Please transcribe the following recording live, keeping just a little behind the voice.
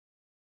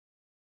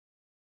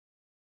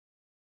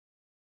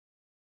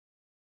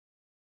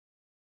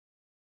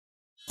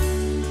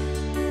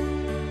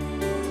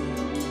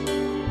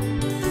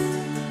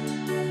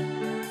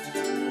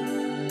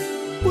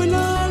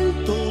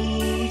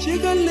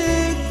llega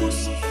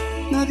lejos,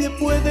 nadie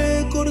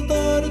puede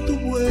cortar tu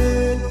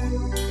vuelo.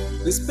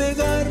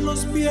 Despegar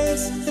los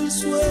pies del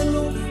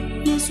suelo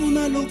no es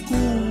una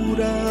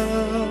locura,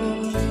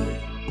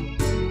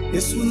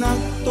 es un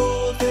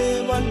acto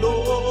de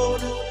valor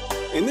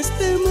en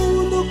este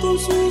mundo con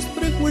sus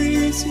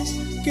prejuicios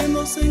que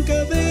nos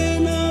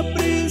encadena a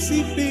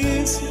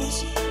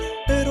precipicios.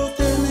 Pero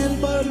tener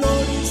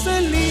valor y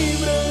ser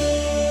libre,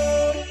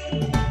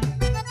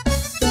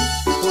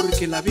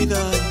 porque la vida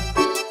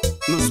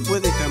nos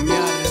puede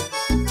cambiar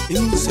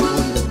en un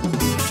segundo.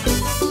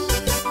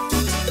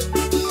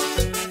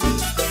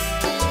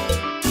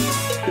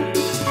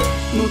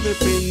 No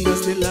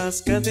dependas de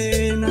las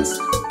cadenas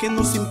que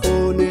nos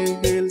impone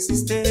el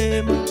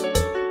sistema.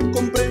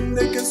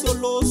 Comprende que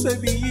solo se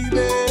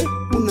vive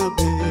una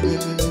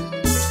vez.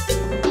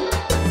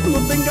 No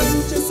te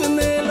enganches en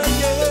el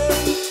ayer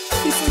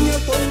y sueña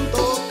con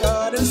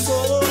tocar el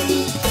sol.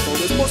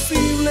 Todo es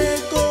posible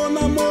con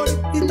amor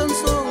y tan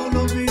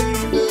solo vive.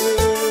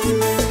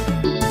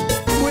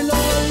 Vuela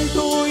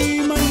alto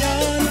y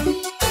mañana,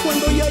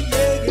 cuando ya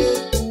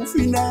llegue tu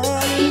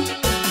final,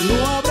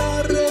 no habrá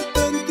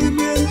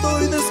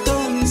arrepentimiento y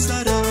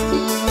descansarás.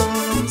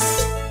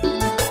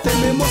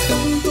 Tememos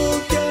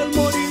tanto que al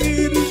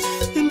morir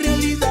en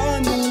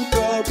realidad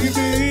nunca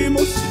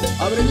vivimos.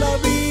 Abre la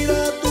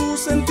vida a tus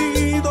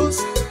sentidos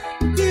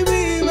y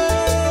vive,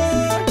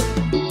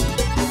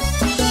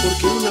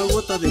 porque una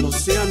gota del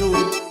océano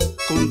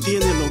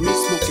contiene lo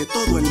mismo que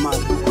todo el mar.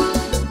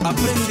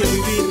 Aprende a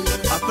vivir,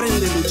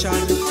 aprende a luchar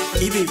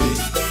y vive.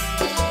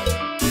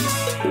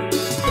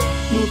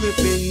 No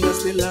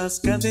dependas de las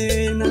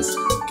cadenas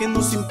que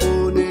nos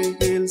impone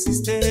el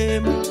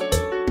sistema.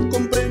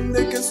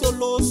 Comprende que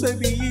solo se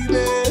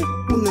vive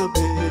una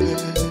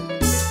vez.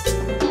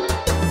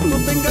 No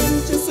te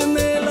enganches en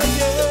el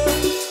ayer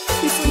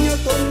y sueña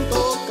con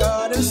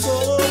tocar el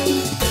sol.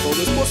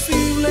 Todo es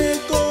posible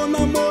con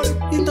amor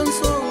y tan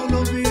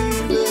solo vive.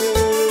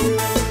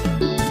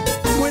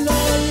 Vuela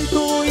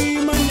alto y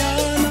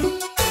mañana,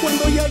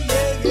 cuando ya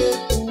llegue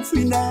tu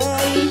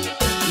final,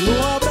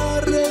 no habrá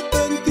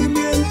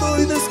arrepentimiento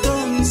y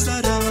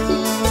descansarás.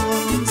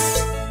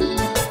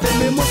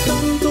 Tememos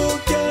tanto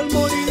que al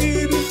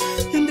morir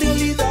en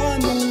realidad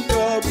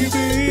nunca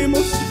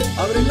vivimos.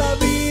 Abre la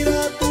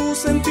vida a tus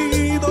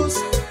sentidos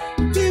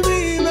y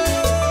vive.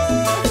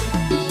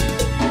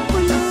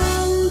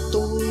 Vuela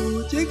alto,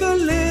 llega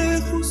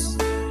lejos,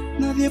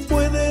 nadie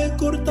puede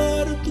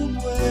cortar tu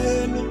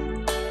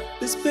vuelo.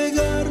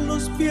 Despegar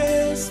los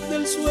pies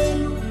del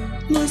suelo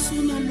no es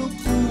una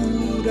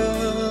locura,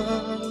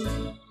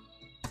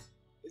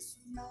 es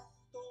un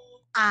acto.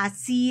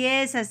 Así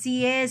es,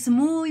 así es.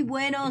 Muy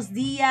buenos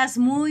días.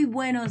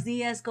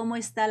 ¿Cómo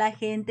está la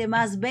gente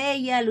más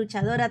bella,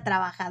 luchadora,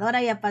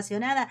 trabajadora y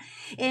apasionada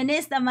en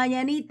esta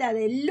mañanita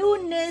de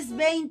lunes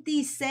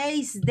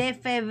 26 de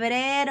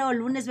febrero?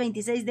 Lunes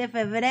 26 de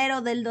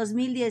febrero del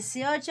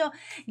 2018.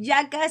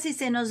 Ya casi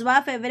se nos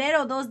va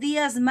febrero, 2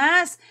 días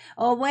más.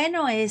 O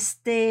bueno,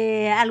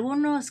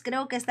 algunos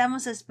creo que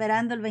estamos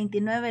esperando el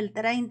 29, el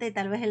 30 y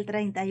tal vez el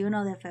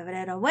 31 de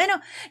febrero. Bueno,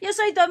 yo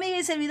soy tu amiga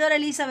y servidora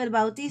Elizabeth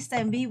Bautista,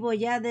 en vivo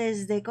ya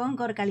desde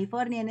Concord,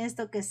 California, en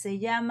esto que se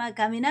llama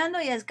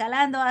Caminando y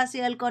Escalando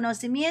hacia el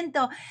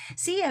Conocimiento.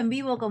 Sí, en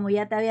vivo, como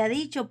ya te había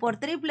dicho, por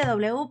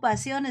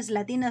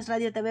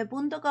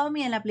www.pasioneslatinasradiotv.com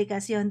y en la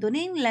aplicación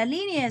TuneIn. La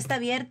línea está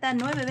abierta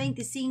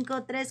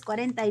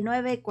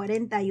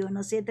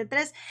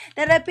 925-349-4173.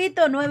 Te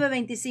repito,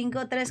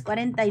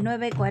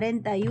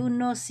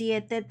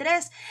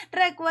 925-349-4173.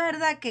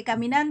 Recuerda que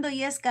Caminando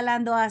y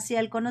Escalando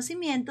hacia el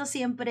Conocimiento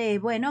siempre,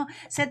 bueno,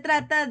 se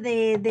trata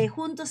de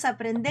juntos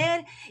aprender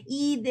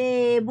y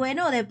de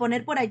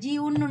poner por allí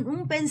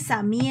un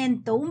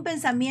pensamiento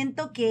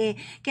que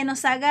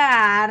nos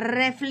haga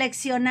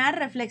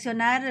reflexionar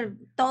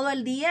todo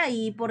el día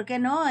y, ¿por qué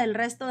no?, el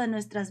resto de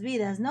nuestras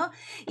vidas, ¿no?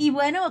 Y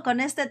bueno,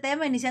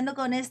 iniciando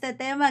con este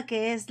tema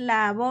que es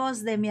la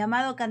voz de mi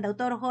amado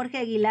cantautor Jorge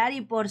Aguilar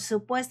y por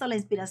supuesto la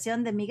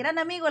inspiración de mi gran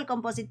amigo, el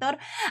compositor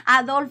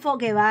Adolfo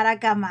Guevara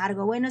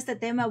Camargo. Bueno, este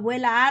tema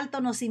vuela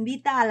alto, nos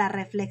invita a la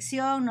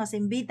reflexión, nos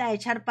invita a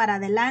echar para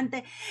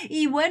adelante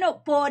y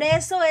bueno, por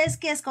eso es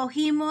que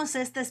escogimos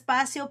este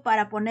espacio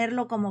para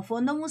ponerlo como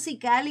fondo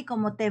musical y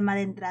como tema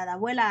de entrada.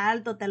 Vuela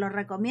alto, te lo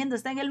recomiendo.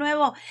 Está en el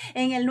nuevo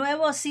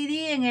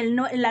CD, en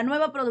la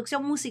nueva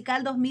producción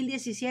musical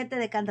 2017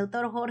 de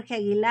cantautor Jorge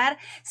Aguilar,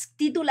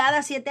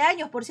 titulada 7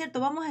 años. Por cierto,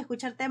 vamos a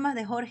escuchar temas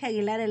de Jorge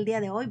Aguilar el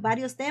día de hoy,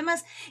 varios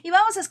temas, y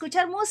vamos a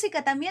escuchar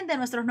música también de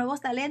nuestros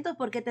nuevos talentos,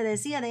 porque te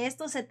decía, de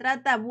esto se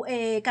trata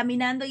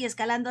Caminando y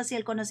Escalando hacia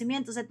el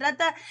Conocimiento. Se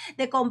trata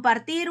de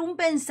compartir un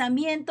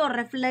pensamiento,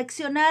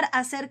 reflexionar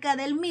acerca acerca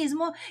del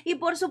mismo y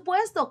por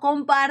supuesto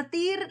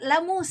compartir la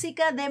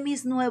música de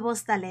mis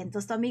nuevos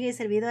talentos. Tu amiga y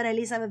servidora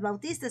Elizabeth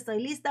Bautista,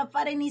 estoy lista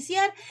para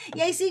iniciar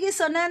y ahí sigue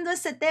sonando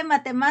este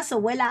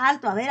temazo, vuela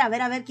alto, a ver,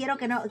 quiero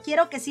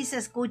que sí se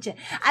escuche.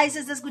 Ahí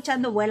se está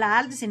escuchando vuela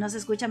alto y si no se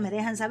escucha me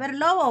dejan saber.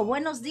 Lobo,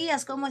 buenos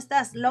días, ¿cómo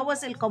estás? Lobo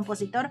es el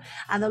compositor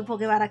Adolfo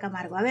Guevara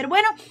Camargo. A ver,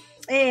 bueno,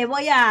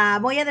 voy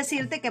a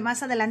decirte que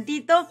más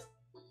adelantito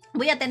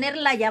voy a tener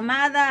la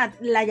llamada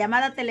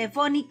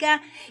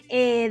telefónica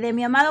de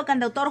mi amado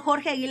cantautor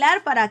Jorge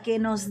Aguilar para que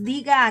nos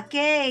diga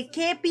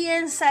qué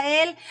piensa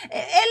él.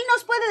 Él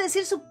nos puede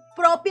decir su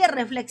propia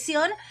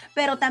reflexión,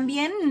 pero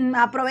también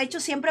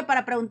aprovecho siempre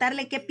para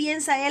preguntarle qué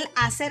piensa él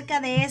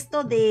acerca de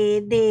esto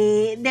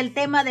del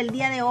tema del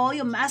día de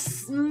hoy, o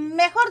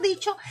mejor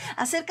dicho,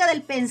 acerca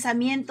del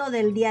pensamiento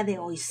del día de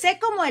hoy. Sé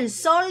como el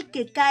sol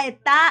que cae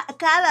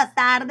cada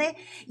tarde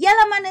y al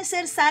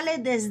amanecer sale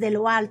desde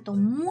lo alto,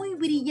 muy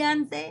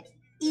brillante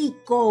y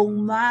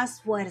con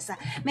más fuerza.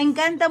 Me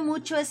encanta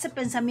mucho ese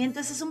pensamiento.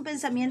 Ese es un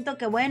pensamiento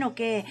que bueno,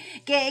 que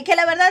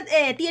la verdad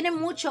tiene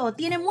mucho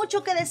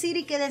que decir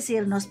y que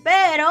decirnos,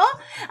 pero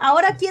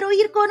ahora quiero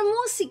ir con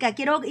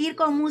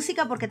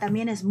música porque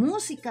también es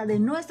música de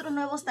nuestros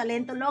nuevos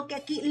talentos, lo que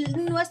aquí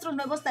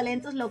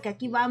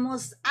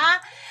vamos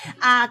a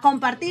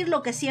compartir,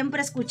 lo que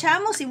siempre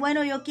escuchamos. Y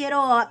bueno, yo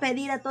quiero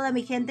pedir a toda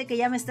mi gente que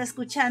ya me está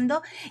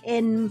escuchando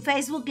en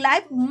Facebook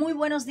Live, muy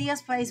buenos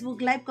días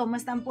Facebook Live, ¿cómo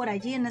están por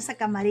allí en esa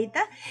camarita?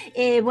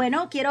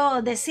 Bueno,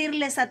 quiero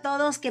decirles a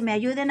todos que me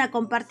ayuden a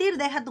compartir.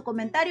 Deja tu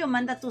comentario,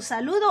 manda tu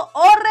saludo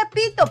o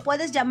repito,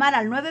 puedes llamar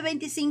al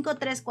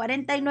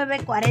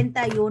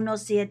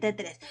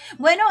 925-349-4173.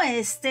 Bueno,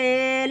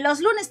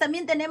 los lunes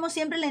también tenemos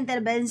siempre la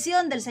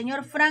intervención del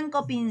señor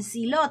Franco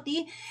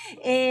Pincilotti.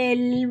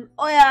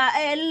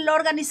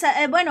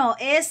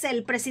 Es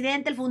el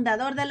presidente, el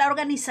fundador de la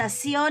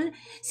organización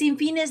sin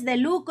fines de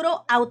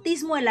lucro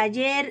Autismo el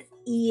Ayer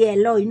y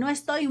el Hoy. No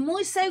estoy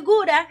muy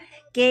segura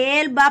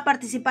que él va a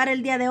participar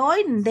el día de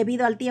hoy,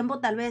 debido al tiempo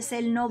tal vez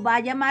él no va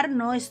a llamar,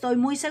 no estoy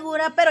muy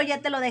segura, pero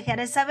ya te lo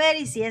dejaré saber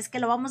y si es que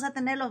lo vamos a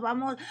tener, lo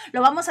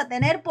vamos a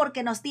tener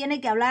porque nos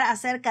tiene que hablar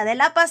acerca de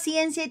la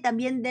paciencia y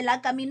también de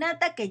la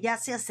caminata que ya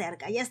se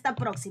acerca, ya está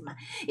próxima.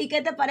 ¿Y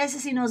qué te parece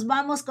si nos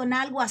vamos con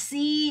algo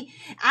así,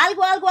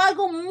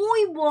 algo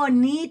muy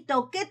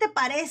bonito? ¿Qué te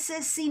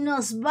parece si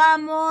nos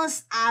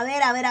vamos? A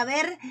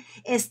ver,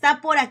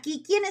 está por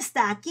aquí, ¿quién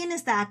está?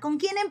 ¿Con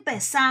quién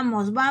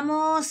empezamos?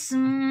 Vamos,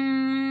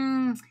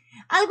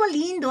 algo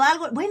lindo,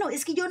 bueno,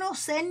 es que yo no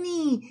sé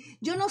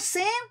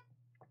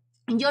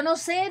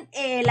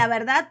la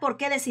verdad por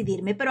qué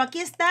decidirme, pero aquí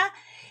está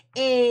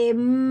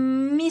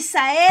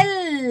Misael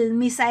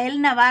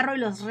Navarro y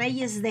los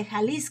Reyes de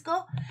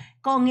Jalisco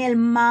con el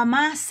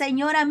Mamá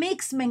Señora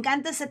Mix. Me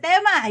encanta ese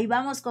tema y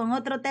vamos con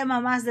otro tema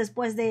más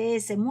después de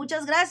ese.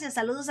 Muchas gracias,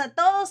 saludos a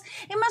todos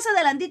y más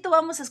adelantito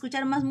vamos a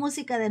escuchar más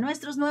música de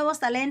nuestros nuevos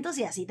talentos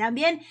y así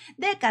también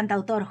de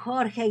cantautor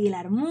Jorge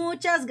Aguilar.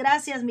 Muchas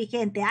gracias mi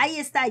gente, ahí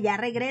está, ya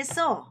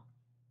regreso.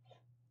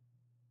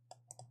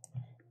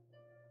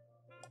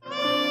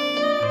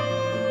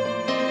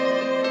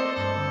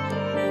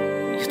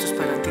 Esto es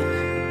para ti,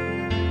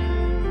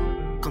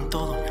 con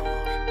todo mi amor.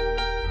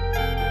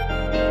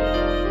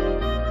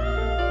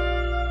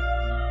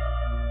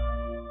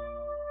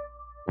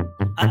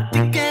 A ti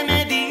que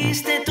me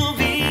diste tu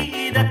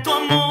vida, tu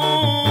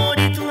amor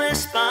y tu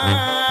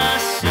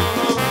espacio,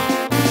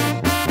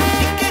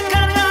 y que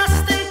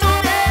cargaste en tu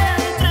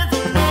vientre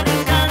dolor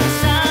y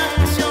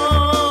cansancio.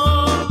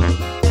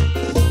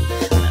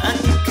 A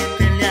ti que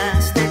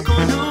peleaste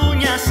con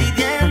uñas y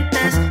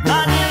dientes,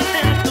 valiente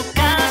en tu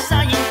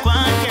casa y en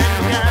cualquier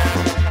lugar.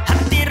 A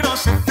ti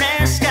rosa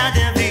fresca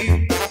de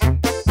abril,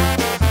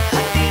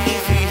 a ti mi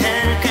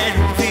fiel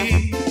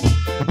querubín.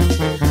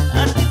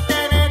 A ti te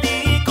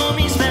dedico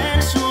mis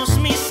versos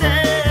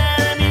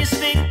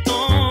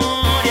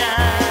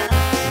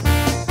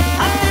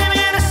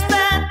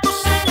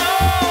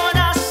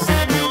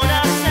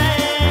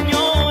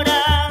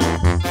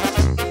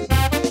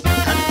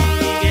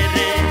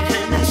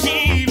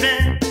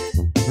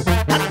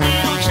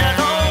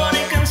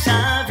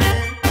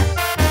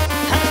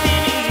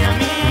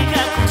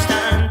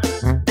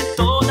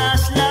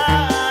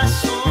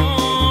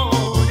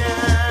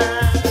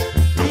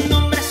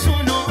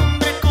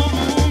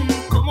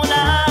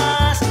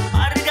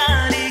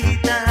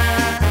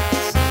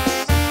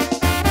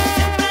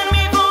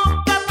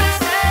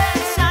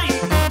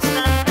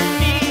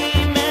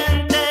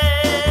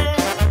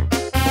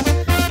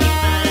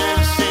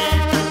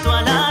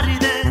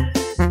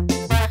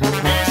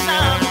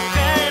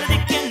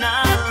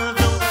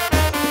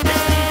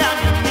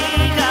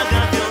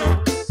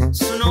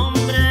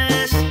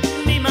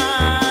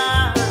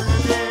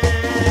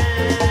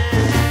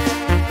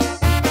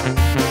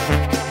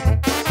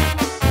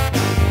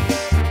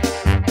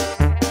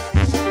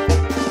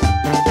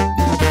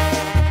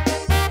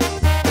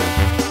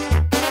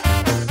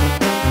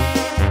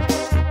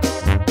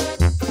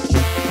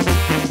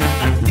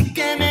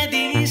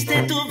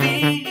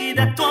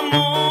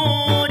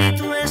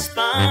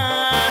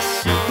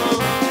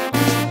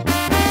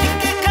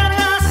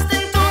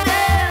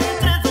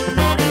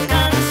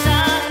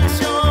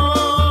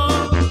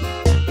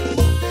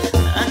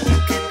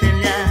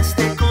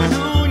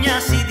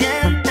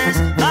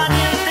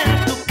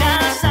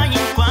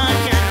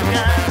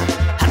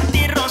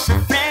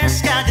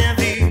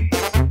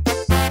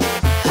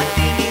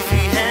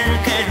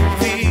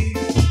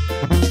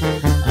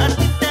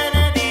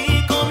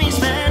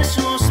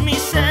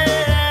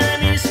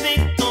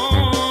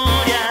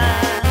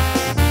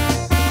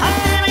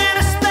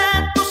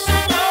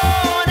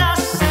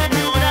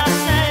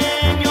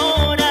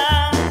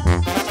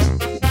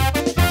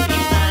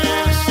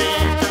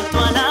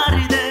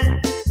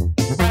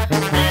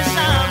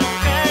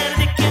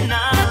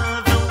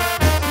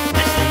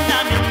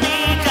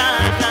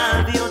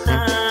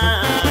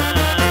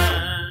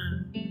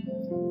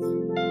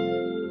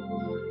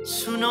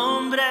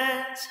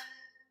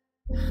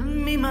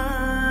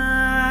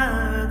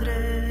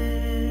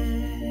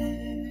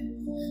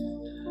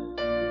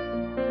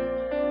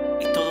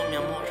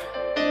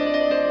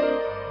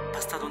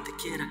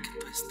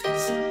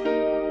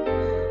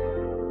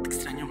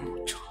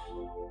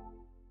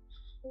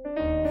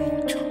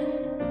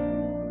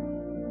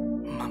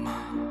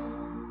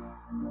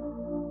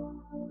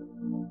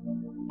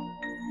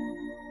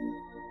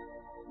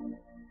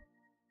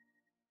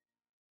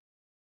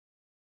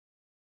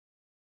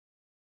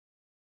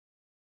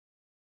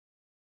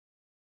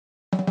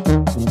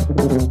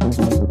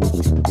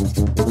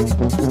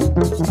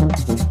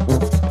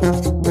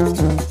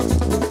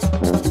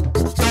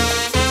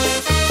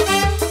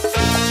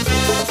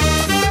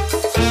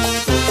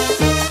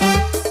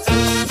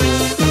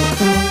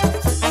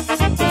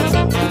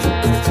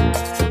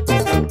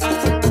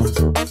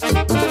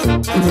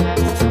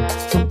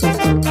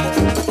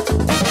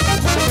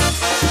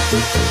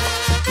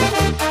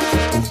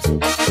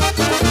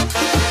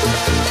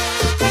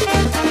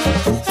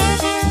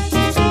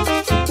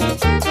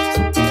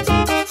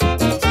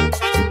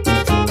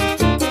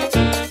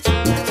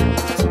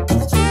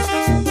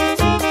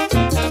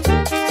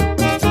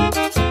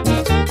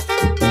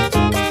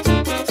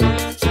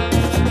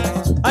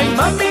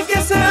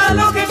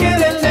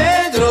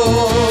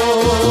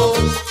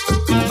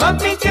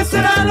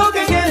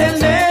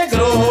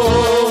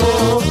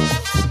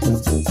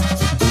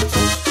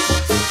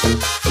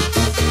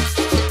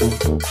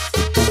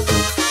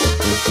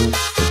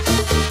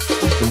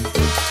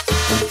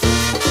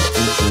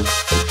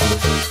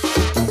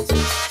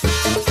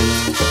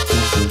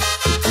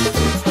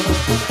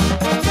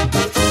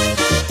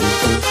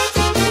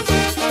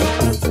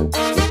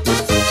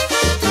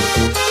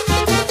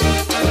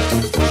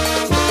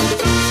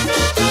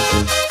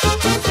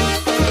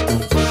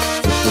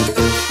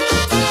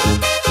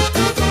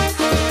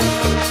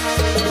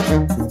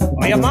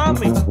Oye,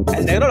 mami,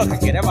 el negro lo que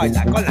quiere es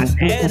bailar con la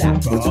negra,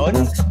 con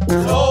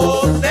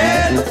los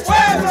del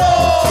pueblo.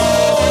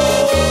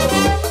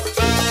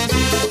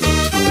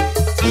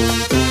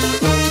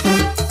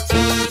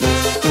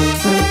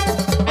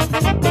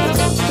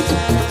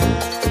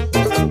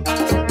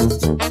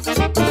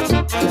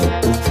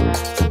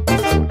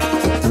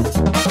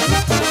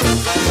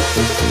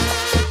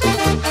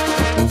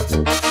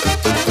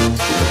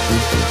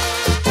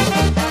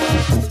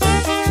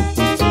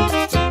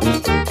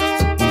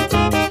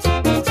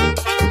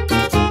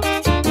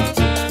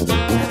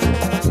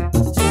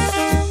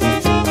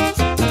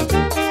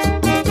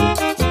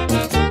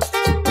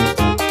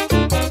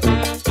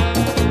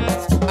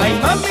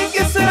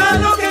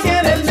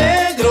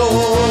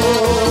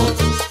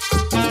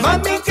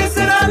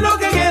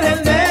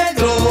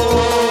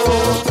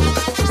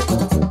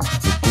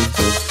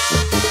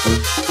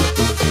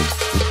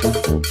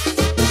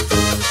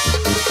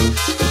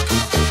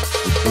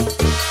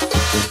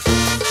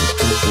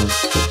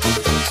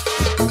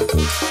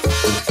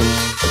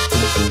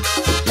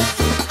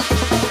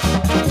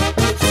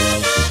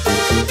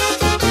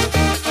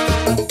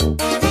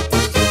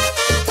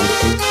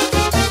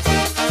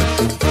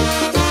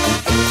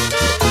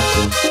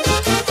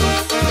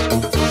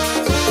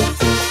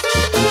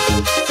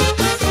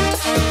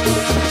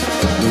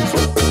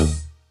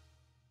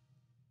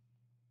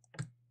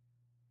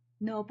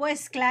 No,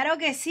 pues claro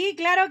que sí,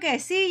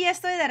 ya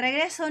estoy de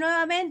regreso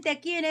nuevamente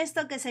aquí en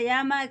esto que se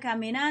llama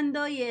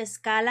Caminando y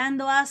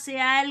Escalando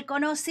hacia el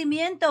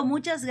Conocimiento.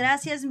 Muchas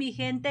gracias, mi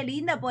gente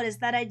linda, por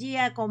estar allí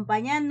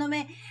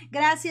acompañándome.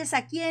 Gracias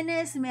a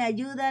quienes me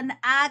ayudan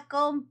a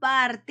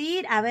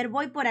compartir. A ver,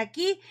 voy por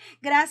aquí.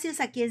 Gracias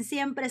a quien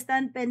siempre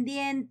están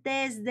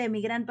pendientes de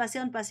mi gran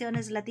pasión,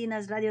 Pasiones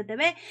Latinas Radio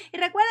TV. Y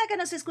recuerda que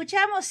nos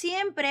escuchamos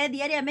siempre,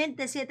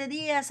 diariamente, 7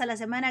 días a la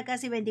semana,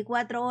 casi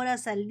 24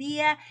 horas al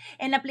día,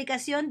 en la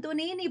aplicación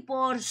TuneIn y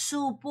por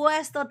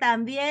supuesto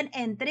también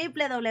en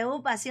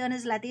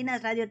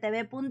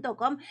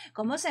www.pasioneslatinasradiotv.com.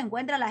 ¿Cómo se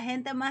encuentra la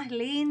gente más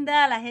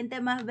linda, la gente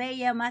más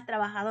bella, más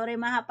trabajadora y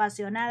más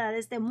apasionada de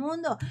este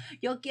mundo?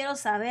 Yo quiero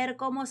saber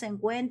cómo se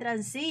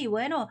encuentran. Sí,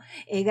 bueno,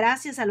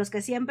 gracias a los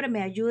que siempre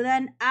me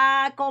ayudan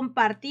a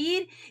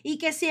compartir y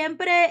que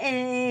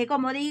siempre,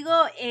 como digo,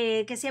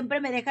 que siempre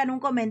me dejan un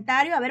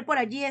comentario. A ver, por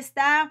allí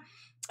está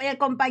el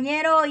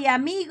compañero y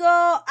amigo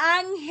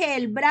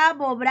Ángel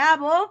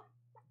Bravo,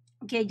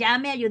 que ya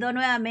me ayudó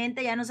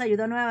nuevamente, ya nos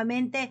ayudó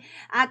nuevamente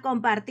a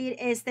compartir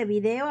este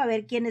video. A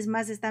ver quiénes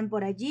más están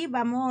por allí.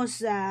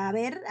 Vamos a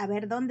ver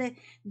dónde,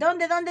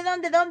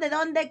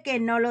 que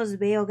no los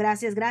veo.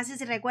 Gracias.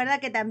 Y recuerda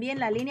que también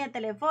la línea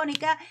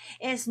telefónica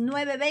es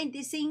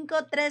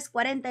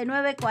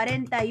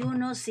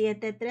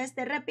 925-349-4173.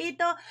 Te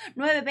repito,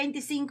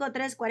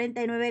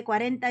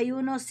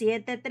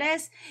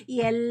 925-349-4173.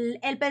 Y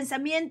el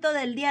pensamiento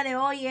del día de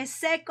hoy es: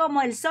 sé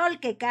como el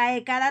sol que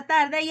cae cada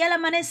tarde y al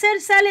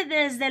amanecer sale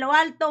desde lo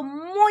alto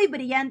muy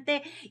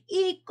brillante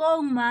y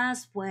con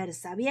más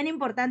fuerza. Bien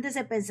importante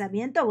ese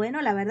pensamiento.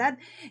 Bueno, la verdad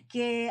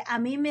que a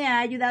mí me ha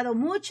ayudado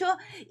mucho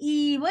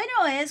y bueno,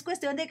 es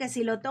cuestión de que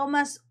si lo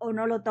tomas o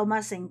no lo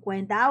tomas en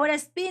cuenta. Ahora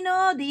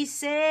Espino,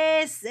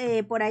 dices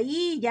por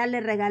ahí, ya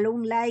le regaló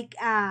un like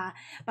a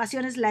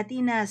Pasiones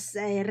Latinas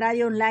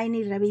Radio Online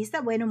y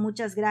Revista. Bueno,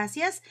 muchas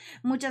gracias.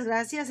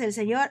 El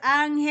señor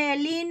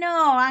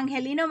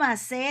Angelino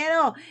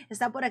Macedo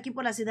está por aquí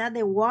por la ciudad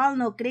de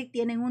Walnut Creek.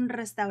 Tienen un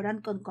restaurante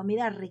restaurante con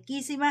comida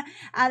riquísima,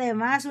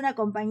 además una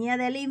compañía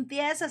de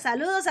limpieza.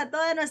 Saludos a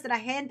toda nuestra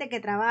gente que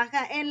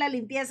trabaja en la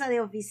limpieza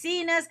de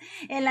oficinas,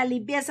 en la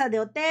limpieza de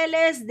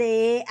hoteles,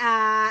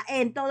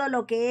 en todo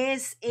lo que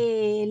es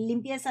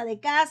limpieza de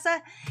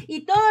casa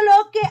y todo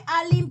lo que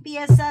a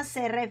limpieza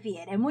se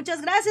refiere.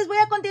 Muchas gracias, voy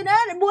a continuar.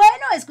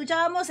 Bueno,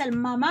 escuchábamos el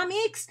Mamá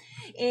Mix,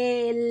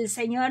 el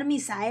señor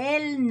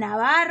Misael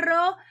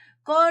Navarro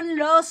con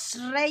los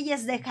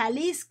Reyes de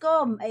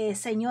Jalisco,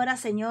 Señora,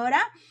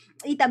 Señora,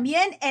 y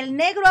también el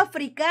Negro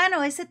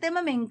Africano, ese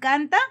tema me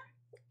encanta.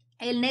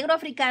 El Negro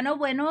Africano,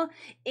 bueno,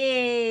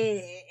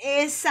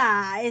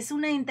 esa es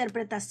una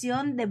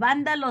interpretación de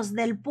Vándalos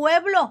del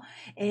Pueblo.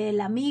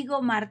 El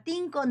amigo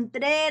Martín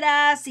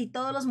Contreras y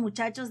todos los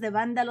muchachos de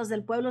Vándalos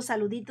del Pueblo,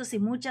 saluditos y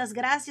muchas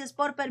gracias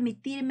por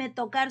permitirme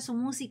tocar su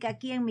música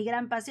aquí en mi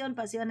gran pasión,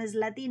 Pasiones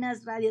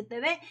Latinas Radio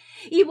TV.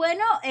 Y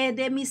bueno,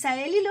 de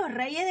Misael y los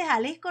Reyes de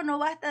Jalisco no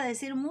basta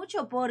decir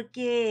mucho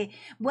porque,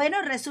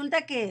 bueno,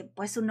 resulta que,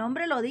 pues su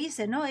nombre lo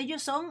dice, ¿no?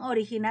 Ellos son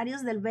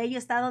originarios del bello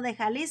estado de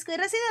Jalisco y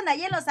residen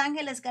allí en Los Ángeles,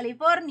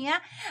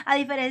 California, a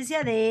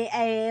diferencia de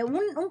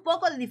un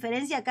poco de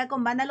diferencia acá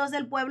con Vándalos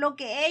del Pueblo,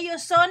 que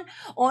ellos son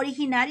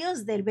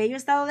originarios del bello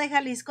estado de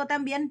Jalisco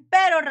también,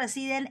 pero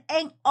residen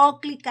en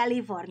Oakley,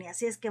 California.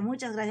 Así es que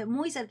muchas gracias,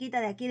 muy cerquita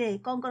de aquí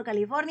de Concord,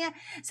 California.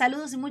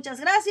 Saludos y muchas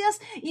gracias.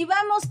 Y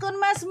vamos con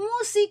más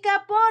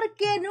música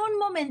porque en un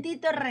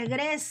momentito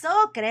regreso,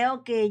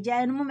 creo que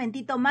ya en un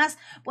momentito más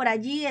por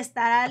allí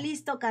estará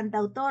listo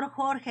cantautor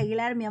Jorge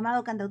Aguilar, mi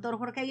amado cantautor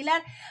Jorge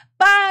Aguilar,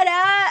 para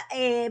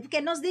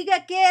que nos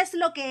diga qué es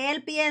lo que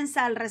él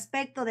piensa al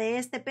respecto de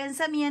este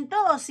pensamiento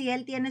o si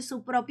él tiene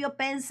su propio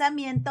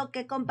pensamiento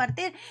que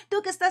compartir.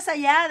 Tú que estás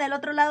allá del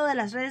otro lado de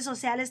las redes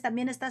sociales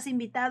también estás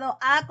invitado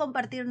a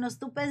compartirnos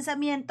tu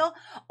pensamiento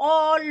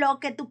o lo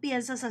que tú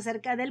piensas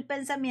acerca del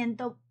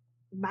pensamiento,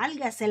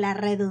 válgase la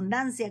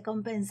redundancia,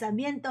 con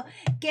pensamiento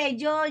que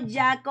yo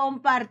ya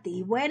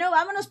compartí. Bueno,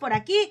 vámonos por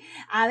aquí.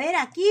 A ver,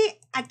 aquí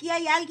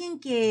hay alguien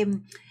que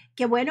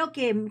bueno,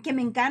 que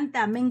me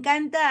encanta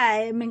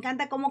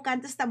cómo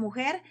canta esta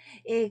mujer.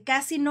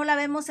 Casi no la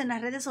vemos en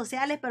las redes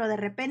sociales, pero de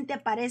repente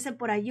aparece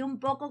por allí un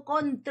poco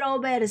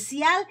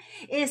controversial.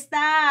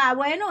 Está,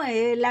 bueno,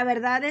 la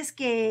verdad es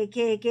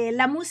que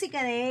la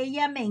música de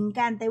ella me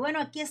encanta. Y bueno,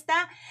 aquí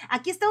está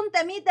un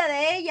temita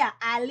de ella,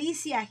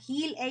 Alicia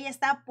Gil. Ella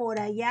está por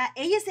allá,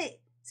 ella se...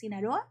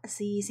 Sinaloa,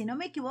 sí, si no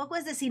me equivoco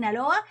es de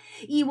Sinaloa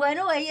y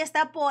bueno, ella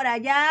está por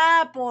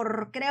allá,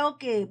 creo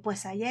que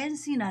pues allá en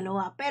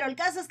Sinaloa, pero el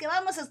caso es que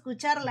vamos a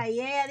escucharla y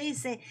ella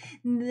dice,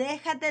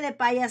 déjate de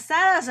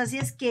payasadas, así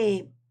es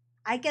que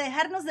hay que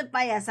dejarnos de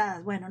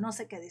payasadas. Bueno, no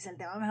sé qué dice el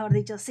tema, mejor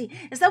dicho, sí,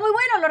 está muy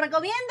bueno, lo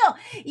recomiendo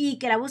y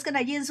que la busquen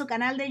allí en su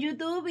canal de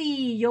YouTube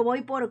y yo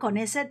voy con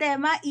ese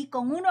tema y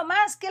con uno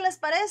más. ¿Qué les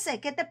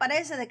parece? ¿Qué te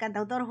parece de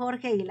cantautor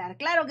Jorge Aguilar?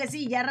 Claro que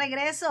sí, ya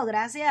regreso,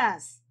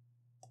 gracias.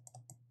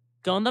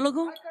 ¿Qué onda,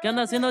 loco? ¿Qué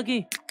andas haciendo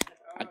aquí?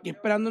 Aquí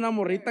esperando una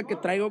morrita que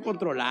traigo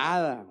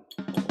controlada.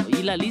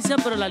 ¿Y la Alicia?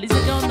 ¿Pero la Alicia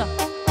qué onda?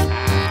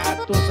 Ah,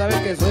 tú sabes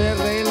que soy el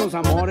rey de los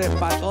amores.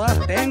 Pa'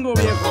 todas tengo,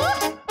 viejo.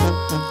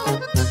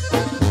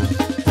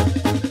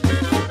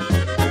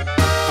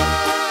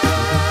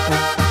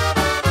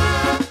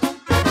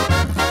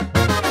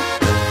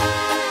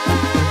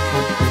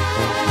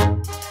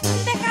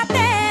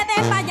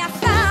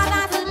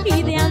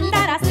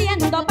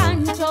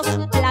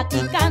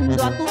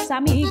 Platicando a tus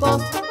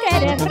amigos que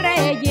eres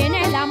rey en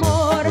el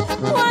amor.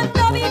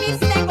 Cuando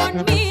viniste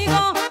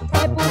conmigo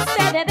te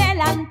puse de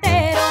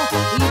delantero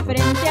y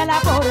frente a la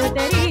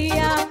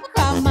portería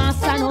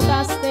jamás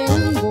anotaste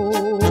un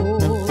gol.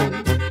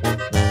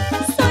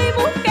 Soy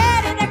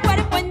mujer de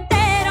cuerpo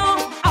entero,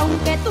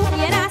 aunque tú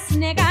quieras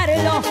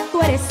negarlo.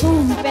 Tú eres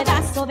un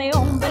pedazo de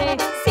hombre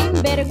sin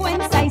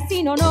vergüenza y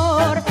sin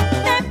honor.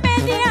 Te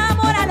pedí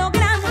amor a lo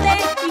grande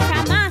y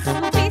jamás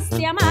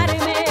supiste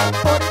amarme,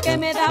 porque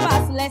me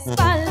dabas la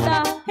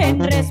espalda en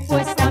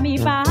respuesta a mi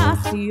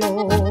pasión.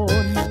 Por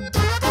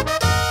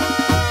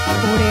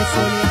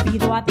eso le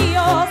pido a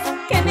Dios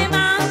que me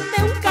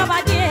mande un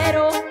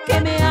caballero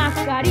que me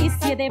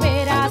acaricie de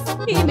veras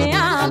y me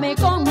ame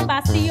con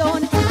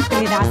pasión.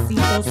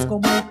 Pedacitos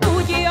como el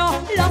tuyo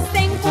los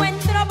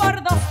encuentro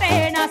por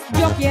docenas.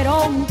 Yo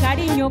quiero un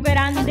cariño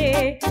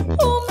grande,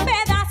 un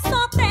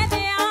pedazote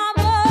de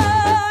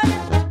amor.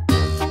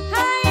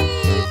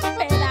 ¡Ay,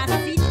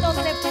 pedacitos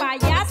de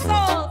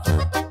payasos!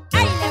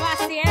 ¡Ay, le va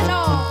cielo!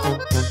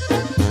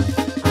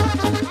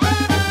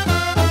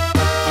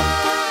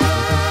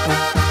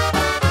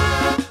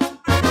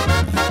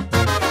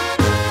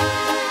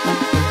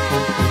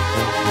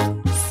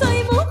 Soy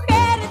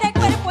mujer de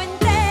cuerpo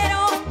entero,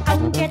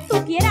 aunque tú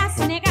quieras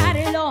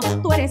negarlo.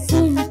 Tú eres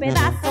un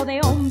pedazo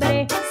de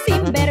hombre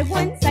sin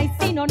vergüenza y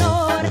sin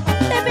honor.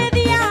 Te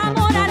pedí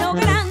amor a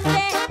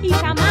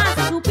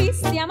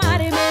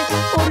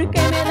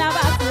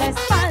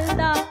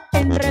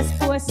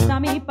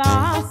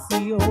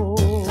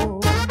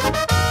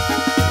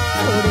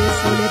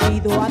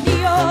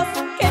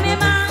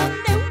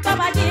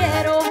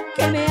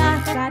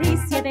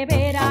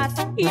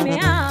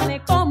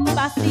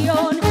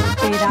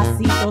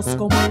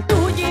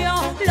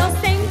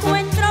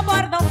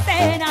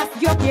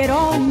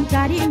quiero un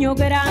cariño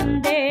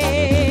grande,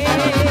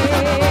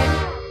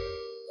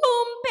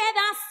 un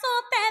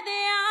pedazote de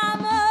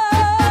amor.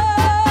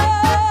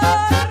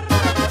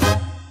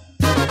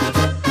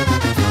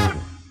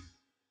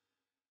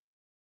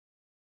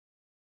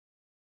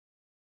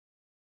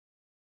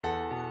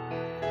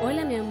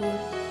 Hola, mi amor,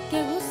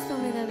 qué gusto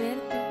me da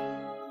verte.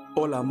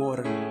 Hola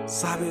amor,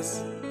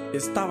 ¿sabes?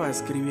 Estaba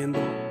escribiendo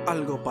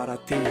algo para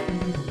ti.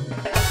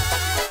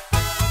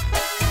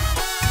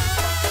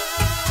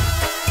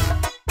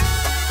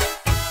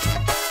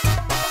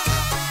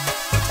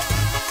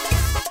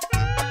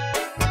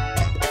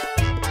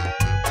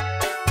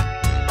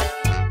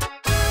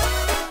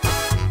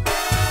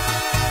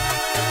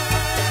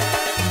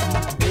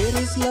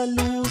 Eres la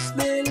luz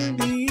del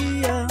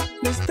día,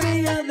 la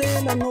estrella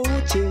de la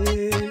noche.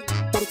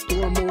 Por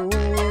tu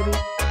amor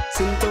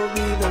siento,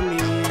 vida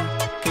mía,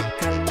 que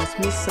calmas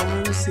mis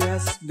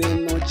ansias de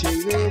noche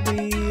y de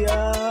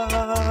día.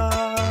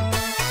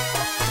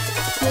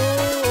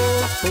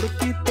 Oh, por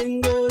ti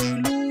tengo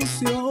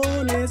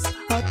ilusiones,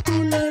 a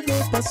tu lado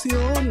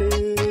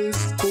pasiones,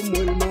 como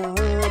el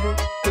mar,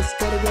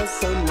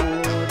 descargas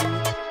amor.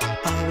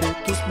 Abre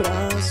tus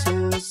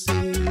brazos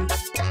y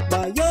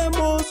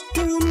vayamos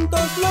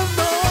juntos los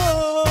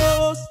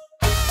dos.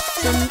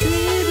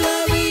 Sentir la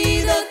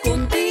vida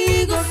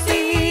contigo,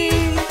 sí,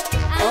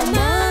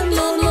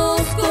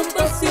 amándonos con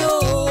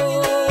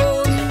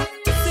pasión,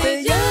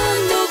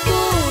 sellando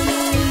con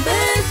un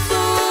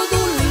beso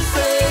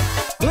dulce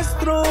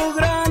nuestro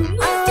gran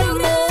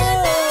amor.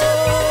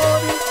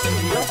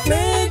 La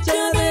flecha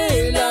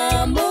del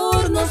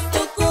amor nos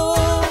tocó,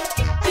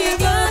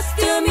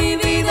 llegaste a mi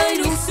vida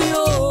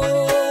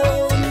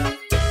ilusión.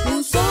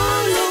 Un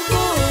solo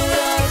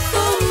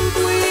corazón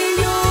tú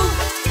y yo,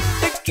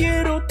 te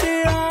quiero, te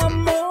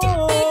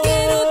amo,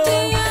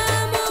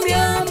 mi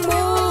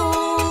amor.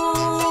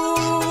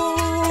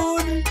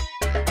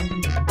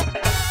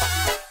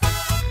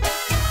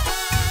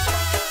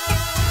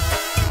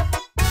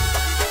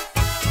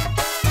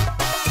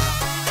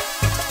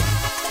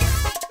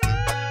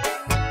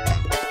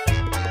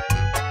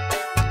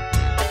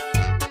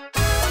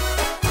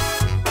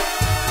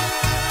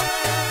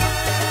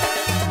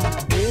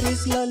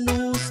 Eres la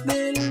luz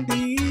del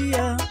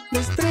día, la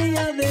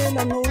estrella de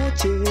la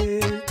noche.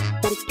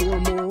 Por tu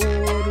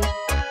amor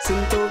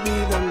siento,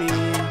 vida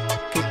mía,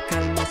 que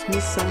calmas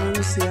mis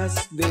ansias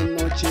de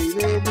noche y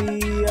de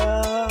día.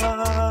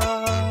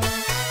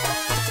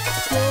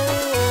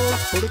 Oh,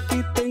 por ti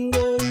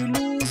tengo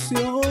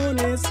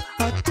ilusiones,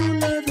 a tu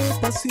lado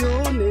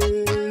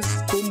pasiones,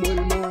 como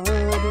el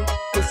mar,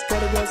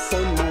 descargas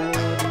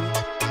amor.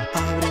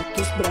 Abre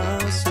tus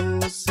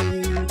brazos y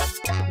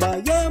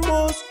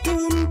vayamos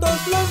juntos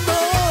los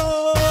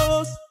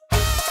dos.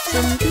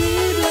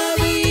 Sentir la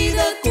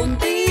vida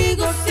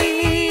contigo,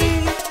 sí,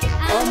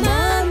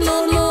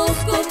 amándonos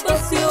con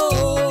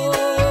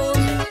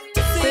pasión,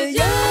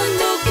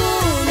 sellando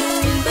con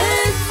un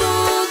beso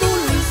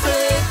dulce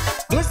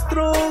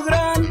nuestro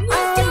gran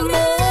amor.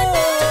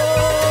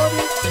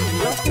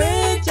 La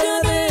flecha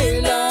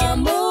del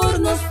amor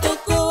nos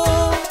tocó,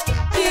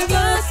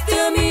 llegaste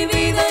a mi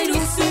vida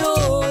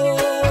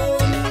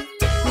ilusión.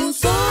 Un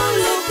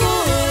solo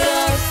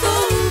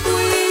corazón tú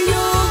y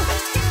yo,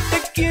 te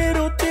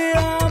quiero, te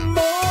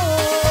amo.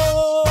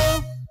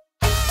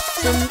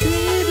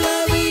 Sentir la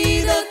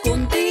vida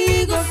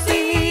contigo,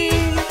 sí,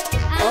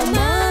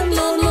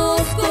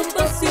 amándonos con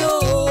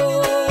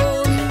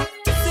pasión,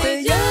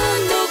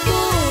 sellando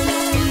con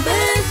un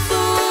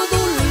beso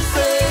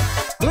dulce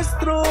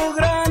nuestro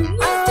gran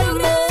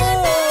amor.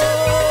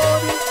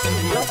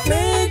 La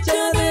flecha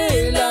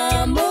del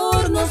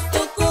amor nos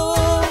tocó,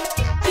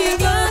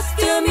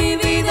 llegaste a mi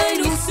vida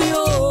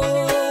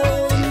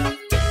ilusión.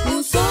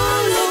 Un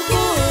solo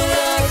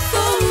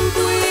corazón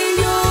tú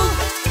y yo,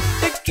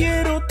 te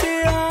quiero, te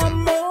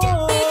amo,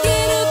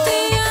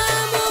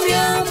 mi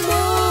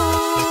amor.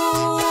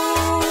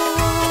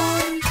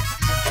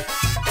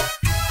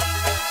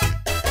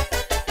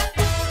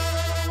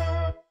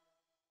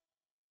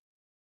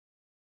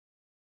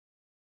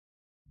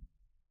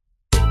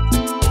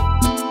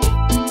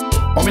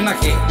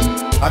 Homenaje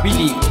a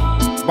Billy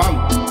Bam,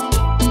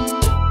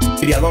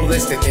 creador de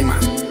este tema,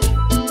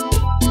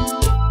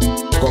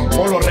 con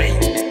Polo Rey.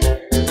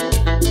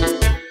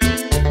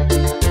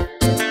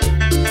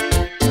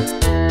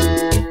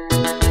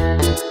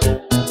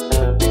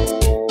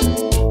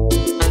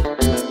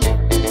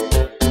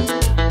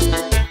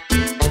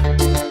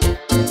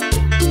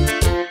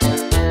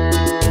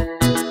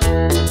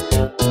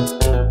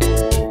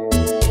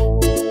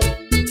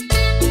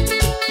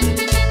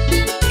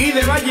 Y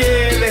de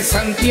Valle de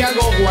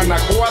Santiago,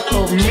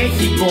 Guanajuato,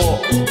 México,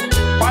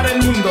 para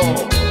el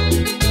mundo.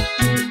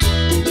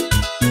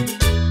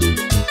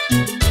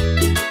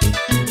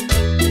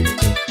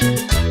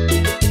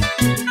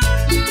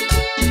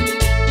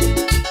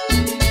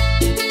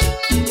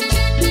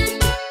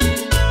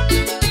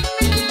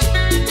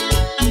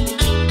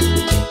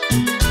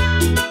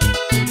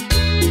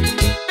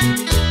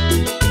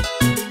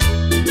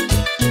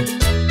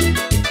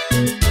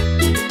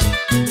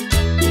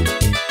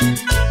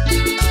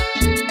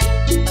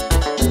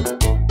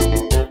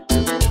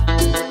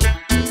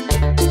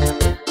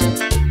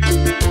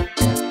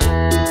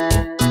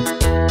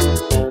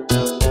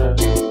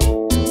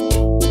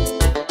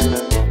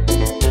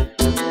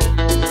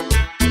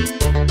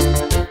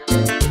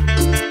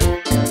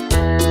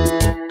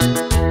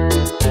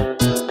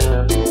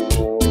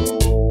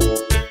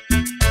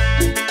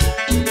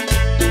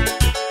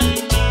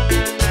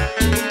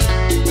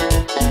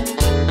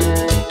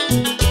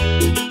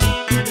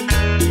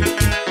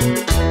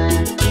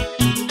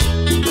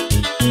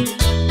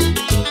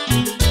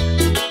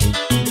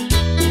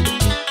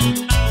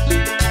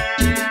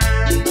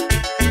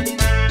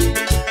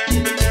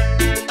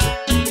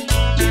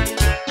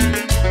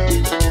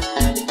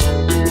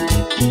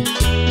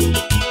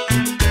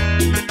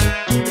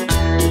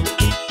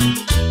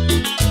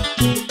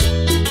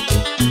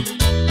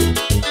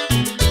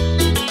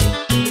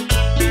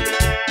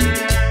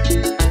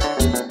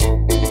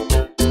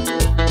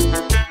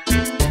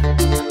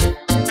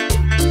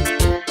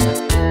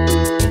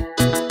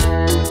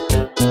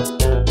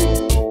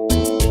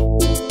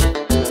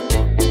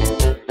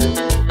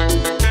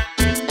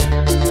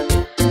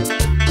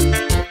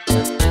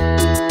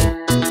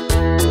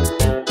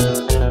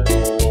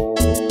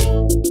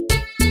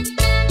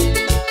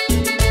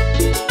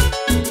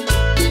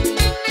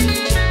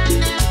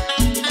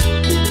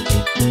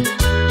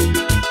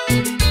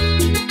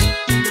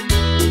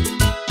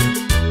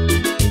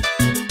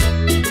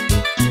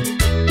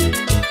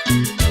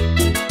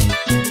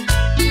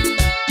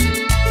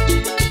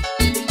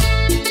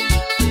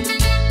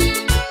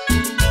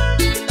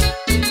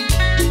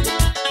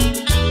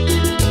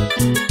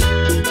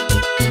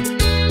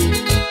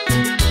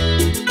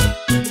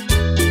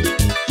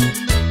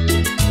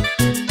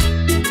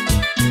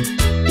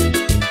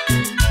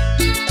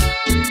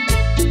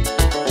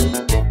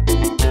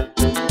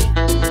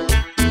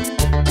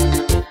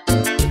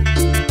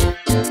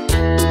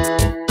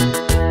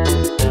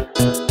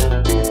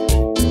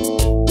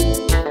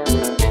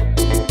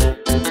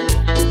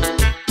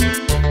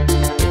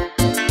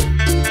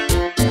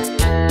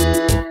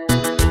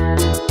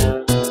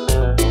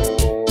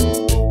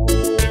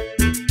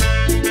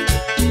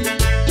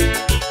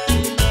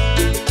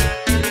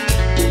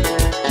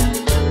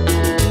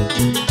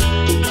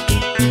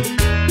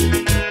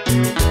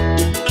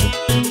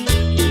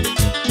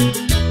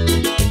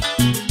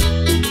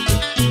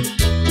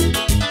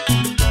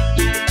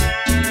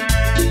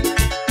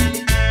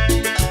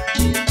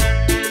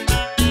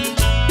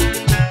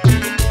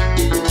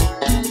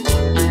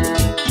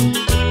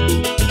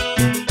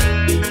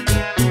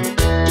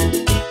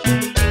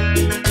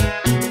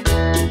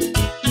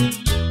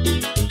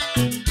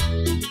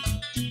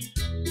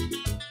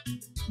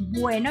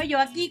 Bueno, yo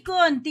aquí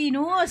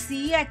continúo,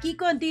 sí, aquí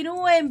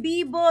continúo en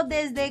vivo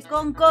desde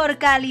Concord,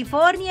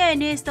 California,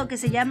 en esto que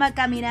se llama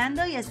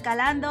Caminando y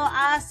Escalando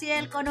hacia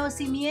el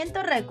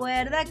Conocimiento.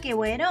 Recuerda que,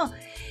 bueno,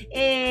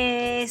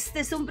 este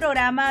es un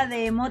programa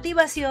de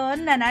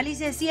motivación,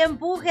 análisis y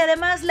empuje.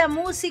 Además, la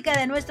música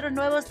de nuestros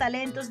nuevos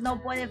talentos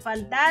no puede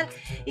faltar.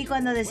 Y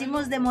cuando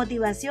decimos de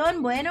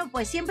motivación, bueno,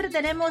 pues siempre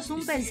tenemos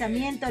un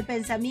pensamiento, el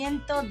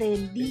pensamiento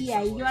del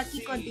día. Y yo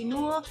aquí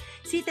continúo,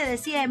 sí, te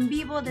decía, en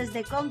vivo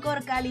desde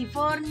Concord,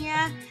 California,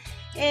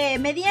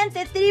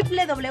 mediante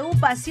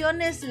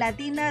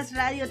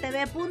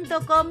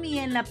www.pasioneslatinasradiotv.com y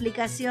en la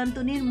aplicación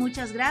TuneIn.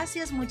 Muchas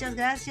gracias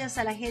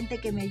a la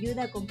gente que me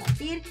ayuda a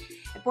compartir.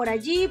 Por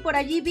allí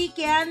vi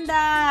que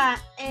anda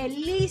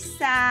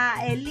Elisa,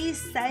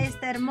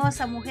 esta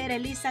hermosa mujer,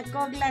 Elisa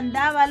Coglan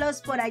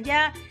Dávalos, por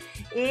allá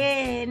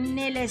en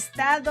el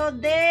estado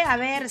de,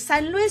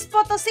 San Luis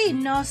Potosí.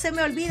 No se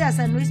me olvida,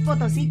 San Luis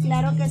Potosí,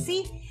 claro que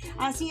sí.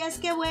 Así es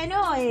que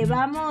bueno,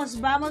 vamos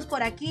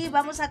por aquí,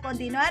 vamos a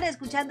continuar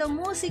escuchando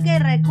música y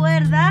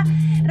recuerda,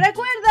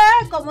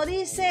 como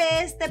dice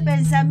este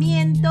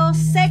pensamiento,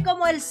 sé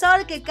como el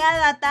sol que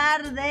cada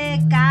tarde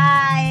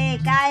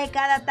cae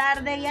cada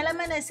tarde y al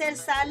amanecer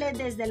sale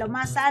desde lo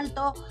más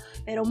alto,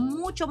 pero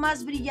mucho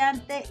más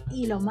brillante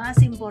y lo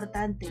más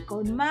importante,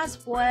 con más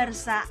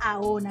fuerza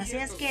aún. Así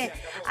es que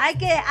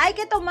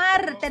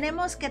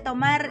tenemos que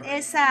tomar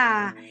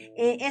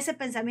ese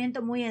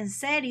pensamiento muy en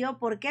serio.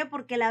 ¿Por qué?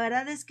 Porque la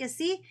verdad es que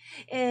sí,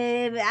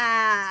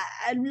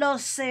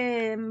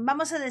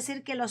 vamos a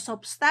decir que los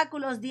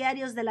obstáculos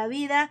diarios de la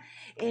vida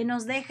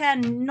nos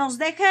dejan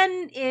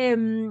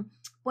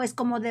pues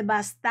como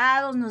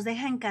devastados, nos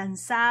dejan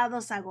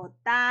cansados,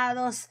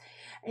 agotados,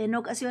 en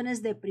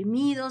ocasiones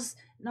deprimidos.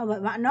 No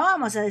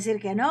vamos a decir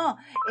que no,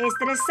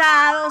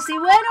 estresados. Y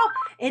bueno,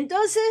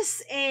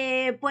 entonces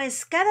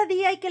pues cada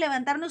día hay que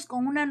levantarnos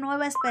con una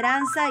nueva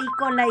esperanza y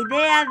con la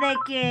idea de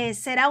que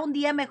será un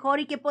día mejor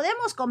y que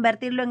podemos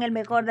convertirlo en el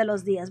mejor de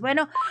los días.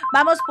 Bueno,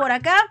 vamos por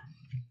acá.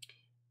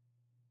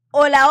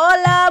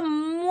 Hola,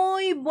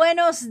 muy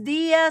buenos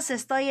días.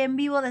 Estoy en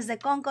vivo desde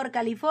Concord,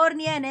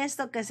 California, en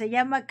esto que se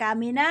llama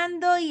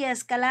Caminando y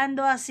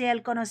Escalando hacia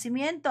el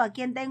Conocimiento. ¿A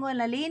quién tengo en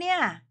la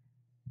línea?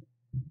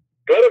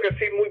 Claro que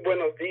sí, muy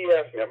buenos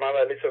días, mi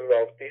amada Elizabeth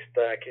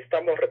Bautista. Aquí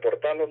estamos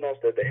reportándonos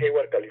desde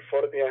Hayward,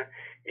 California,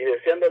 y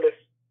deseándoles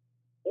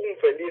un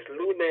feliz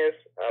lunes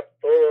a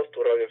todos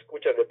tus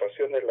radioescuchas de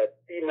Pasiones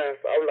Latinas.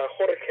 Habla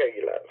Jorge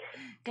Aguilar.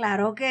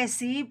 Claro que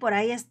sí, por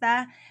ahí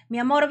está mi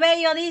amor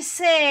bello,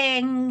 dice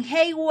en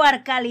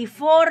Hayward,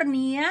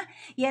 California,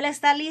 y él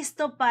está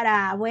listo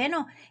para,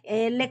 bueno,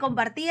 le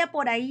compartía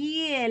por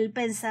ahí el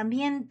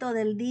pensamiento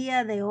del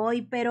día de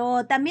hoy,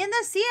 pero también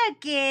decía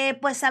que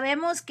pues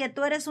sabemos que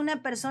tú eres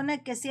una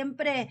persona que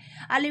siempre,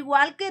 al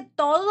igual que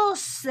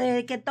todos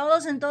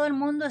en todo el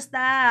mundo,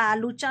 está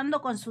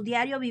luchando con su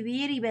diario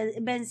vivir y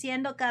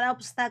venciendo cada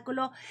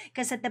obstáculo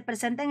que se te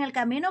presenta en el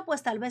camino.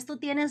 Pues tal vez tú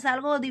tienes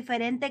algo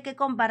diferente que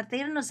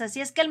compartirnos, así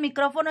es que el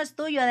micrófono es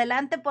tuyo.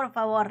 Adelante, por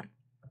favor.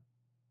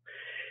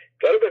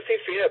 Claro que sí,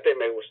 fíjate,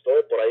 me gustó,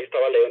 por ahí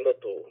estaba leyendo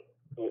tu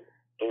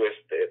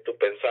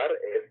pensar,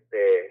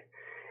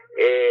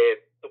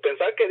 tu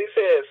pensar que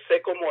dice,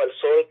 sé como el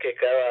sol que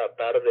cada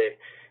tarde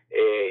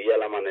y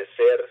al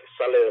amanecer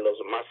sale de los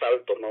más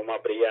altos, no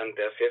más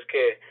brillante. Así es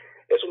que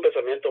es un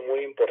pensamiento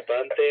muy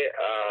importante.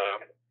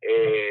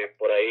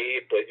 Por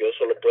ahí pues yo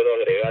solo puedo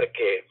agregar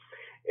que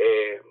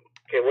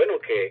bueno,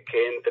 que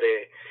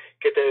entre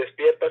que te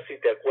despiertas y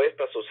te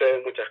acuestas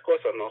suceden muchas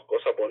cosas, ¿no?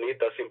 Cosas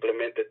bonitas,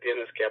 simplemente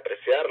tienes que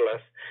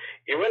apreciarlas.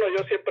 Y bueno,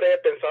 yo siempre he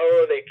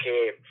pensado de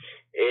que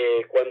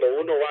cuando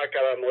uno va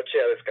cada noche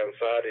a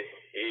descansar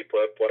y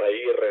por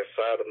ahí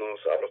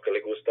rezarnos, a los que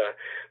les gusta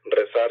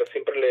rezar,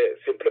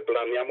 siempre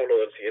planeamos lo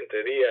del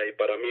siguiente día, y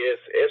para mí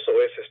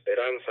eso es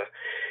esperanza.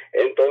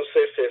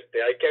 Entonces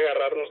hay que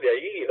agarrarnos de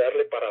ahí y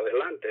darle para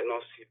adelante, ¿no?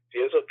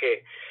 Pienso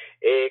que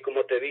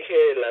como te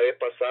dije la vez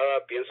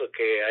pasada, pienso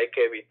que hay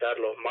que evitar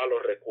los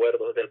malos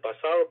recuerdos del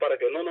pasado para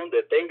que no nos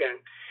detengan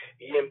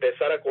y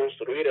empezar a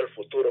construir el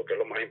futuro, que es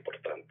lo más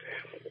importante.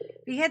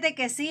 Fíjate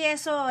que sí,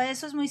 eso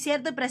es muy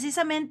cierto, y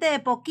precisamente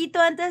poquito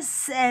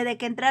antes de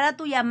que entrara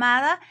tu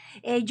llamada,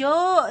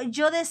 yo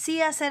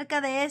decía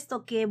acerca de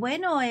esto, que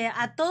bueno,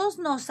 a todos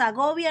nos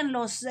agobian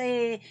las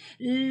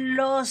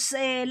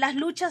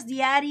luchas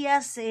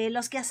diarias,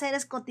 los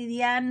quehaceres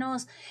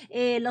cotidianos,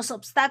 los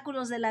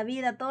obstáculos de la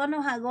vida, todo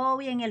nos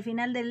agobia, y al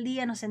final del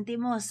día nos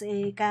sentimos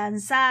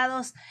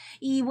cansados,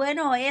 y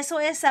bueno,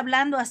 eso es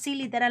hablando así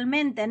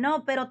literalmente,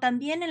 ¿no? Pero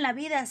también en la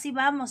vida así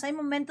vamos, hay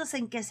momentos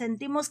en que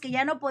sentimos que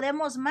ya no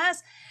podemos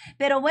más,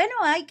 pero bueno,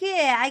 hay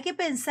que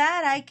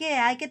pensar, hay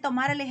que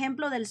tomar el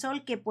ejemplo del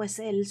sol, que pues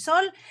el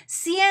sol,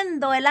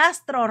 siendo el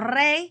astro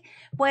rey,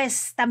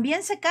 pues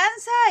también se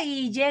cansa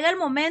y llega el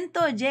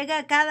momento,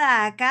 llega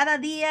cada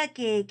día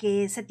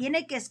que se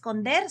tiene que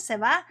esconder, se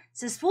va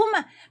se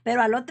esfuma,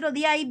 pero al otro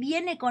día ahí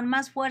viene con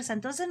más fuerza.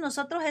 Entonces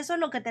nosotros eso es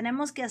lo que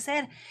tenemos que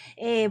hacer,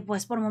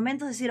 pues por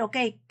momentos decir, ok,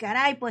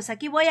 caray, pues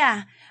aquí voy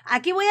a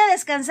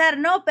descansar,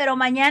 ¿no? Pero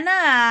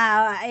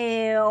mañana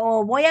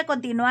o voy a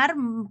continuar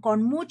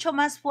con mucho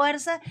más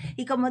fuerza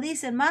y como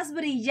dicen, más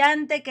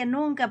brillante que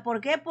nunca.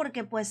 ¿Por qué?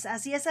 Porque pues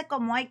así es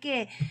como hay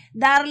que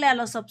darle a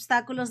los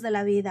obstáculos de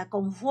la vida,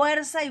 con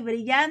fuerza y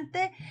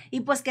brillante,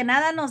 y pues que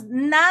nada nos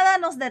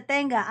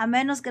detenga, a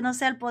menos que no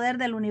sea el poder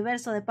del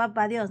universo de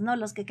Papá Dios, ¿no?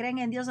 Los que creen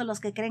en Dios o los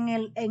que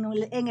creen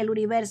en el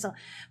universo.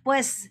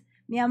 Pues,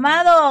 mi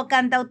amado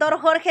cantautor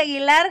Jorge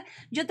Aguilar,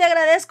 yo te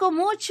agradezco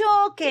mucho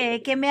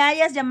que me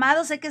hayas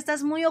llamado, sé que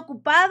estás muy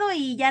ocupado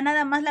y ya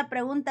nada más la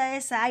pregunta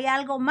es, ¿hay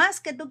algo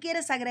más que tú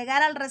quieres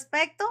agregar al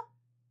respecto?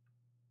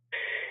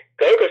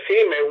 Claro que sí,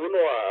 me uno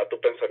a tu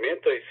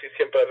pensamiento y sí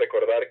siempre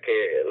recordar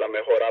que la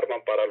mejor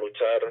arma para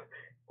luchar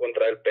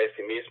contra el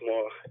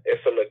pesimismo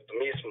es el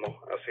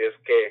optimismo, así es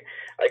que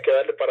hay que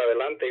darle para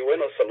adelante. Y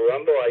bueno,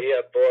 saludando ahí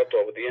a toda tu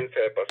audiencia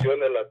de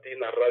Pasiones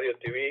Latinas Radio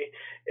TV,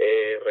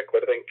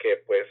 recuerden que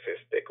pues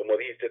como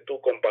dijiste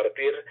tú,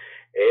 compartir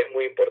es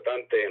muy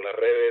importante en las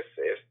redes,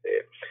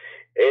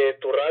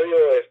 tu radio,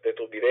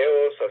 tus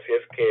videos, así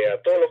es que a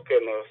todos los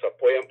que nos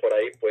apoyan por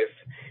ahí, pues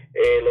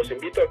los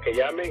invito a que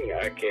llamen,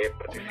 a que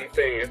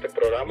participen en este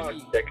programa,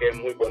 ya que es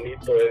muy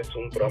bonito, es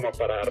un programa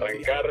para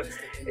arrancar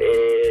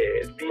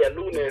día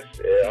lunes,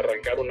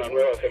 arrancar una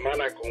nueva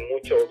semana con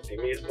mucho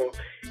optimismo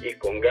y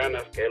con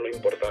ganas, que es lo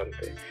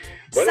importante.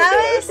 Bueno, te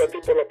agradezco a ti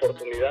por la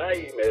oportunidad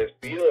y me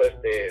despido,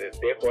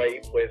 dejo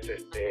ahí, pues,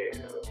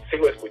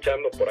 sigo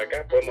escuchando por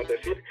acá, podemos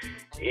decir,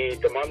 y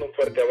te mando un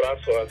fuerte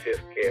abrazo, así es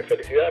que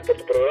felicidades por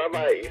tu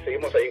programa y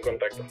seguimos ahí en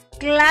contacto.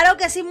 Claro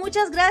que sí,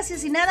 muchas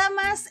gracias. Y nada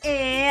más,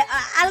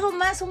 algo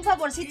más, un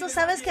favorcito,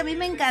 sabes que a mí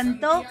me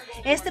encantó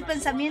este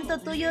pensamiento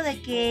tuyo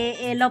de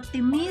que el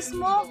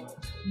optimismo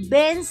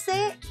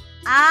vence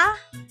a...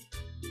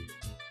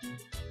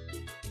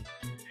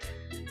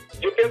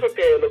 Yo pienso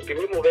que el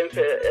optimismo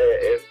vence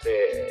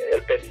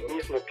el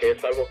pesimismo, que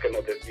es algo que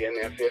nos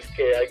detiene, así es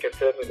que hay que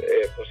ser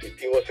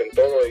positivos en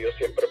todo. Yo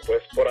siempre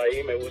pues por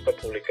ahí me gusta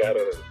publicar,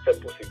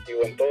 ser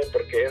positivo en todo,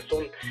 porque es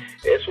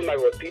una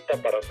gotita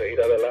para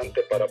seguir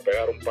adelante, para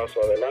pegar un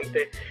paso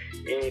adelante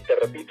y te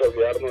repito,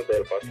 olvidarnos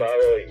del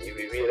pasado y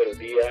vivir el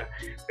día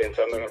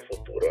pensando en el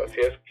futuro.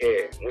 Así es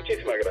que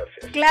muchísimas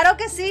gracias. Claro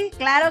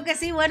que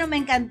sí, bueno, me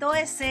encantó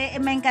ese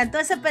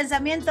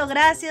pensamiento,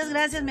 gracias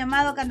mi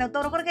amado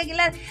cantautor Jorge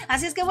Aguilar.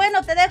 Así es que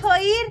bueno, te dejo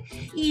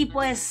ir y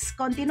pues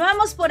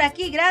continuamos por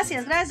aquí.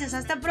 Gracias,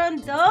 hasta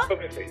pronto.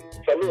 Sí.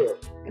 Saludos.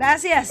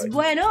 Gracias.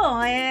 Bueno,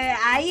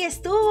 ahí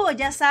estuvo,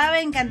 ya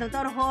saben,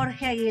 cantautor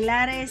Jorge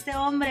Aguilar, este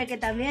hombre que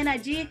también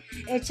allí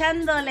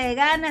echándole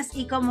ganas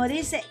y como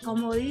dice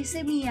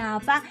mi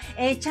papá,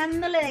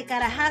 echándole de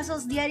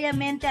carajazos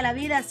diariamente a la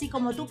vida, así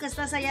como tú que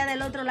estás allá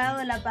del otro lado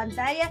de la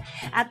pantalla,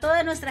 a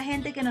toda nuestra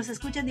gente que nos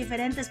escucha en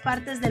diferentes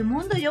partes del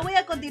mundo. Yo voy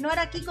a continuar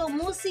aquí con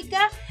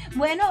música.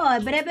 Bueno,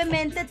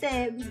 brevemente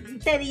te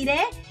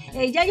diré,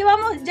 ya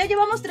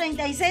llevamos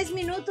 36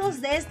 minutos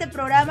de este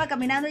programa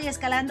Caminando y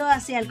Escalando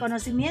hacia el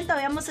Conocimiento.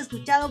 Habíamos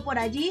escuchado por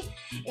allí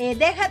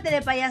Déjate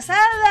de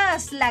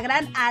payasadas, la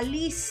gran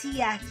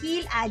Alicia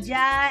Gil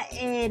allá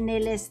en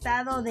el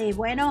estado de,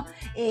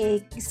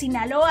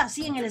 Sinaloa,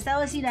 sí, en el estado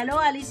de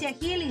Sinaloa, Alicia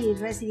Gil, y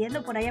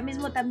residiendo por allá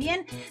mismo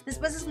también.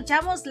 Después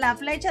escuchamos La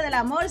Flecha del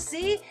Amor,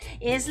 sí,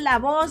 es la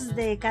voz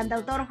de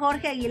cantautor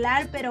Jorge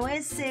Aguilar, pero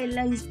es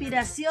la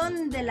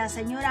inspiración de la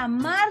señora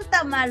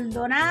Marta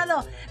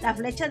Maldonado. La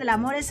Flecha del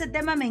Amor, ese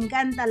tema me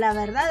encanta, la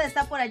verdad,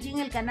 está por allí en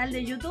el canal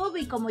de YouTube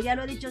y como ya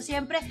lo he dicho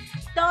siempre,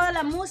 toda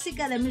la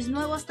música de mis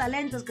nuevos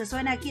talentos que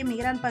suena aquí en mi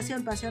gran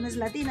pasión, Pasiones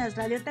Latinas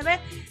Radio TV,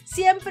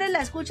 siempre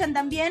la escuchan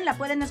también, la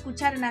pueden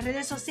escuchar en las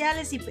redes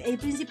sociales y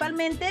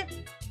principalmente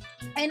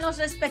en los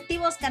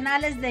respectivos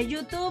canales de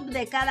YouTube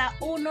de cada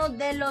uno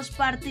de los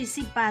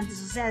participantes,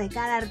 o sea, de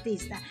cada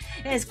artista.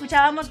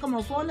 Escuchábamos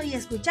como fondo y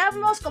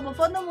escuchamos como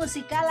fondo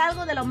musical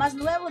algo de lo más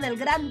nuevo del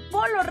gran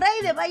Polo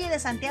Rey de Valle de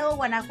Santiago,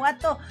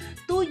 Guanajuato,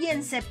 Tuya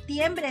en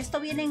septiembre.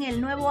 Esto viene en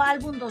el nuevo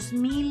álbum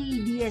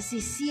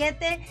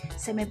 2017,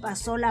 Se me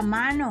pasó la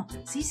mano.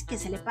 Sí, es que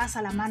se le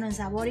pasa la mano en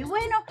sabor. Y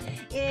bueno,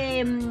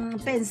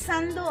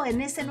 pensando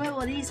en ese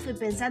nuevo disco y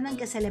pensando en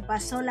que se le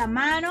pasó la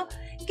mano,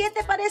 ¿qué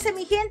te parece,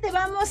 mi gente?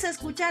 Vamos a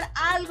escuchar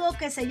algo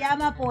que se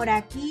llama por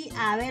aquí,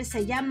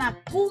 se llama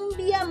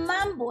Cumbia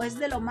Mambo, es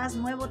de lo más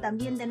nuevo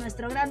también de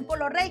nuestro gran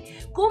Polo Rey,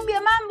 Cumbia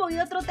Mambo y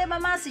otro tema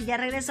más, y ya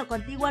regreso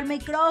contigo al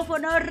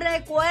micrófono.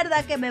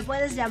 Recuerda que me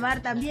puedes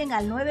llamar también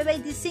al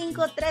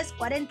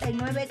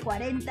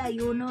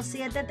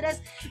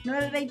 925-349-4173,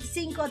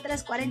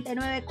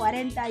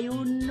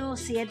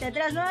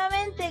 925-349-4173.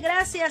 Nuevamente,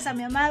 gracias a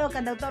mi amado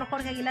cantautor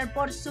Jorge Aguilar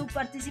por su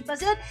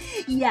participación,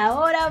 y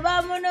ahora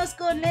vámonos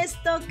con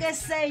esto que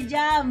se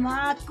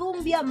llama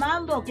Cumbia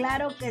Mambo,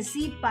 claro que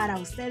sí, para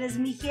ustedes,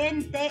 mi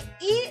gente,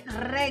 y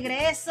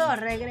regreso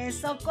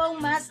con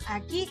más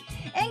aquí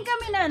en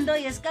Caminando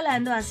y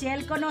Escalando hacia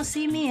el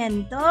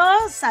Conocimiento.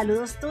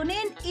 Saludos,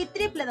 tuning y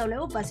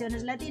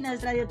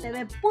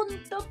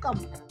www.pasioneslatinasradiotv.com.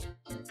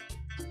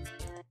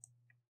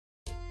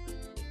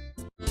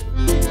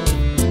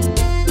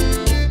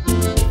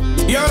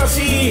 Y ahora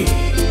sí,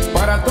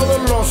 para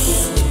todos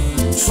los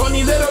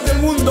sonideros del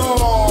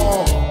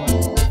mundo,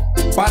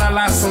 para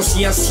la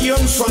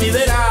Asociación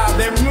Sonidera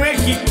de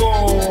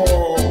México,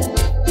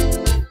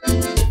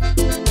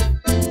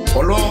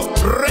 Polo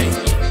Rey.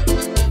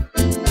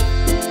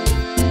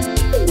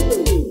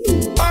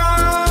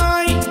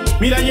 Ay,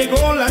 mira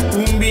llegó la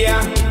cumbia.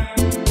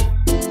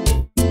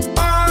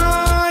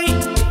 Ay,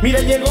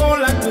 mira llegó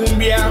la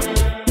cumbia.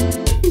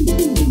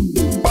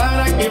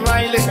 Para que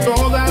bailes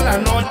toda la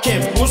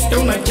noche, busca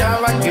una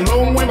chava que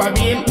lo mueva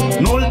bien.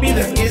 No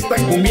olvides que esta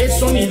cumbia es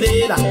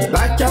sonidera,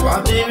 la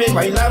chava debe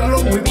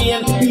bailarlo muy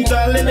bien. Y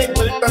dale de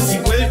vueltas y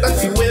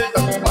vueltas y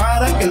vueltas,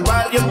 para que el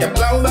barrio te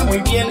aplauda muy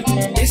bien.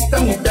 Esta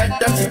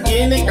muchacha si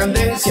tiene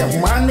candencia,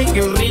 maneja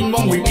el ritmo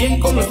muy bien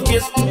con los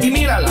pies. Y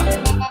mírala,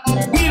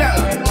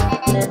 mírala,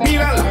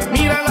 mírala,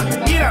 mírala,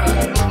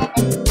 mírala.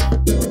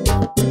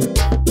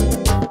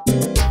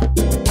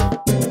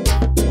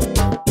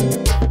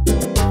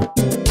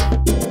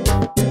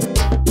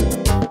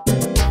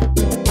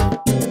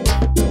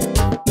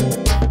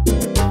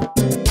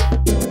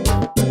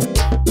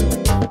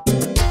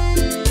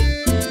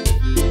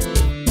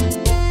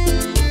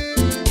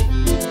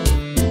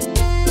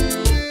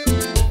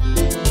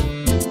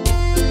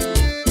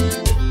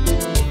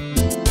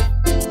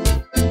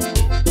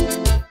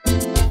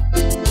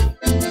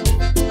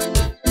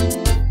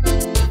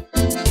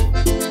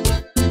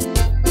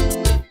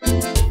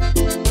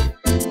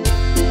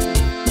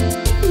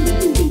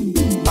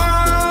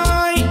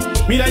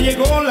 Mira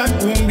llegó la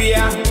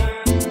cumbia.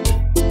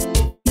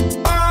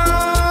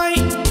 Ay,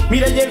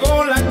 mira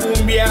llegó la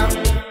cumbia.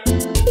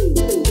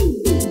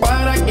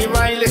 Para que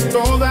bailes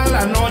toda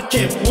la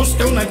noche,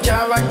 busca una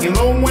chava que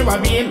lo mueva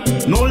bien.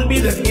 No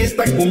olvides que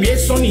esta cumbia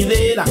es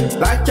sonidera,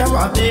 la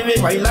chava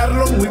debe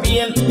bailarlo muy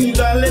bien. Y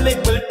dale de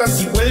vueltas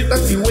y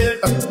vueltas y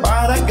vueltas,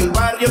 para que el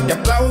barrio te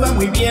aplauda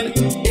muy bien.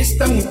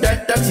 Esta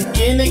muchacha si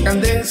tiene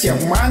candencia,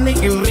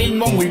 maneja el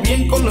ritmo muy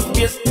bien con los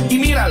pies. Y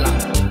mírala,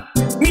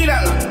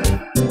 mírala.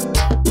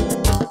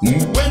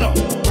 Bueno,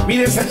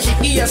 mire esa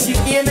chiquilla si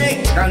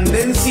tiene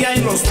candencia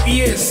en los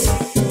pies.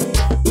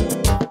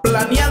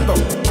 Planeando,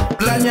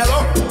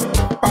 planeador,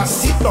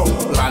 pasito,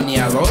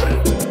 planeador.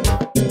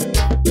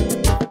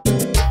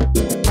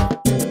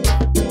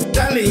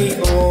 Dale,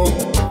 hijo.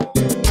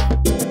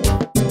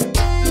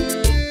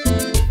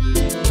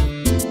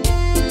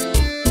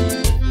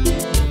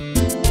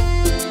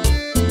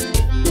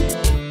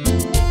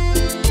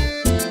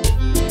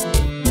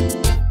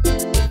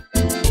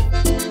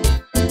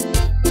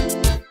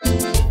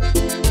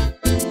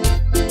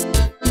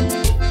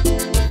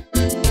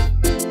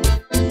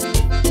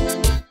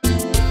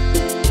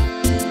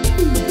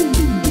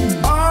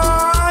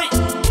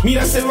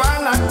 Mira se va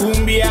la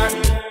cumbia.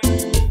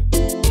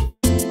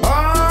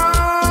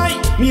 Ay,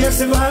 mira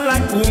se va la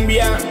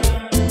cumbia.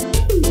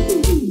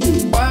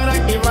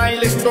 Para que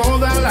bailes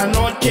toda la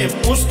noche,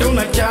 busca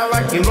una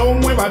chava que lo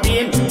mueva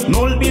bien. No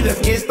olvides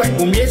que esta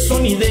cumbia es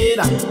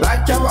sonidera,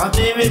 la chava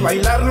debe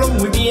bailarlo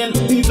muy bien.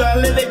 Y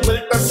dale de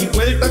vueltas y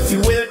vueltas y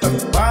vueltas,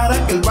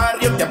 para que el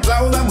barrio te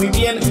aplauda muy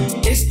bien.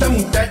 Esta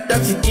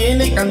muchacha si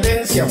tiene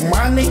candencia,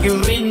 maneja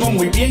el ritmo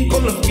muy bien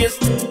con los pies.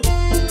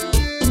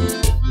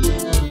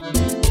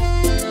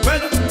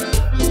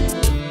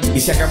 Y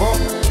se acabó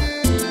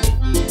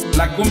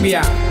la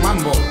cumbia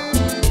mambo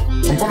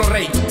con Polo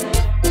Rey.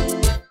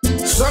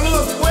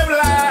 Saludos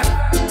Puebla,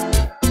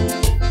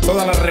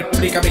 toda la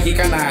República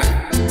Mexicana.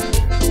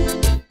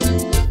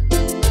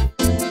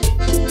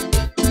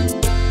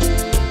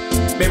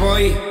 Me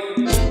voy.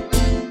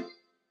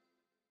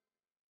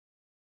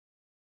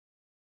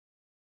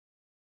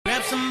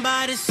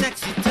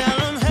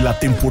 La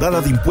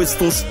temporada de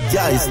impuestos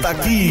ya está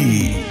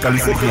aquí.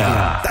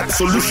 California, Tax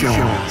Solution,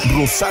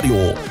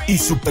 Rosario y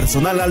su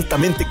personal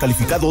altamente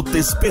calificado te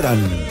esperan.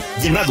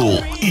 Llenado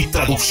y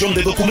traducción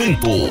de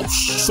documentos.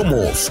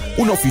 Somos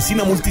una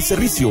oficina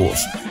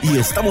multiservicios y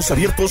estamos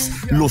abiertos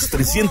los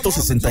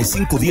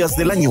 365 días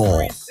del año.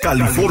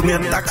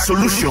 California Tax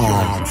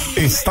Solution.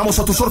 Estamos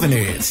a tus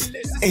órdenes.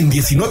 En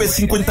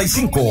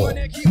 1955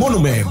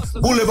 Monument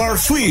Boulevard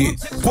Suite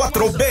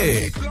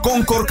 4B,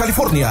 Concord,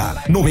 California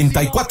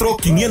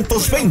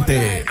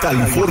 94520.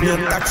 California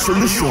Tax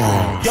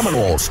Solution.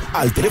 Llámanos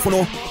al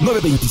teléfono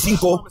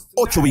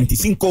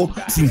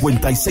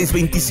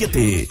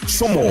 925-825-5627.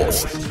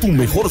 Somos tu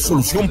mejor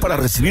solución para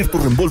recibir tu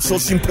reembolso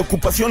sin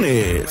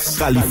preocupaciones.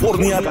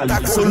 California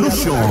Tax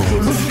Solution.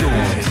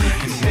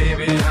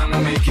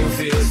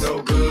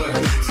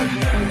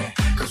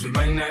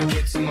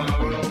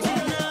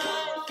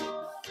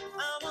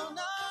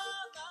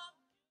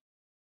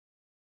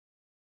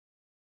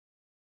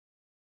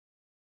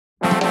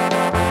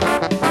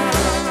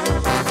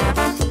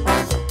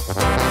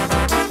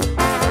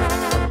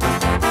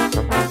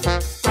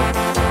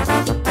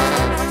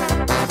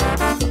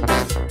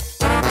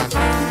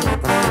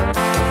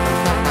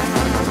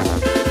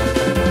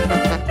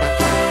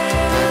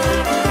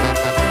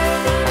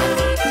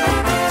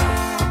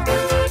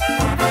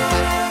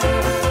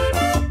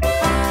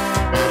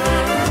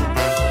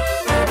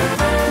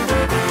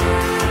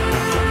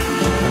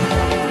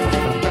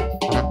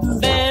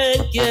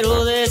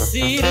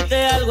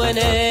 decirte algo en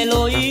el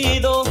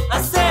oído,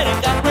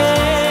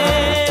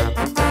 acércate.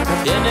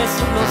 Tienes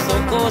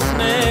unos ojos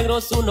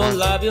negros, unos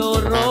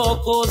labios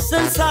rojos,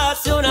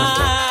 sensacional.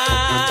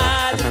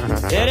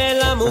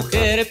 Eres la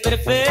mujer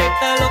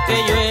perfecta, lo que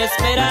yo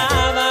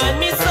esperaba en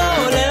mi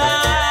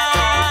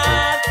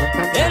soledad.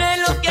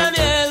 Eres lo que a mí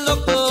el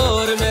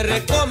doctor me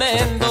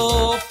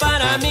recomendó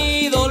para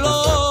mi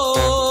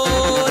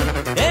dolor.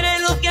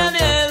 Eres lo que a mí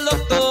el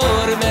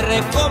doctor me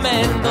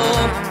recomendó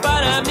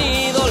para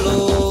mi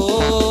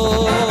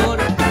dolor.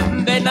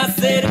 Ven,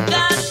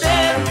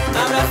 acércate,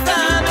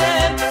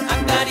 abrázame,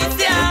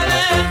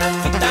 acariciame,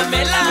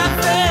 quítame la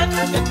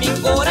sed en mi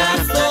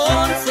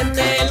corazón,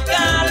 siente el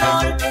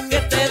calor que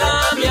te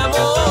da mi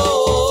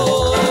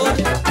amor.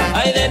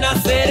 Ay, ven,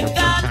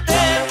 acércate,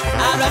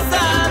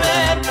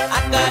 abrázame,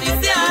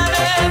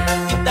 acariciame,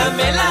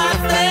 quítame la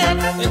sed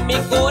en mi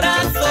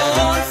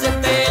corazón,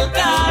 siente el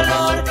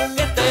calor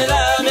que te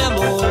da mi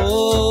amor.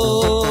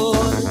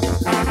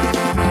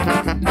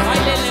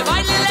 Báilele,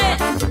 báilele,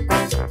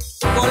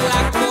 con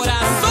la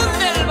corazón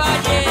del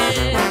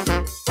valle.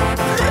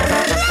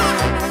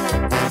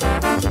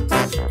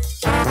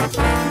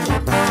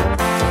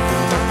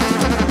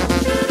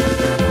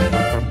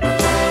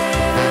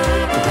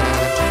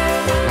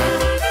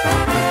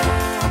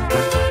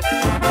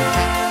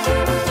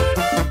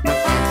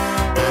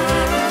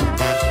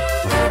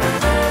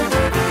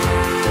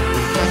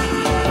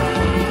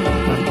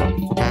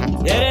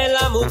 Eres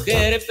la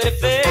mujer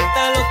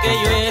perfecta, lo que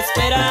yo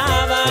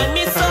esperaba en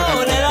mi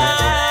soledad.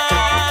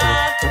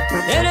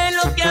 Eres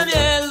lo que a mí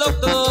el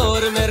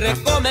doctor me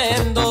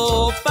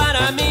recomendó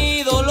para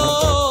mi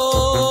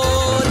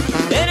dolor.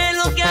 Eres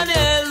lo que a mí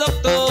el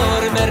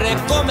doctor me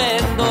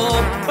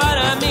recomendó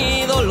para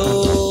mi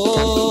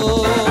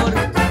dolor.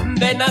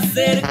 Ven,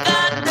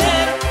 acércate,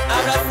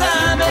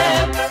 abrázame,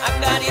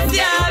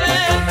 acariciame,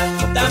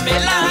 quítame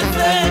la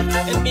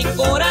sed en mi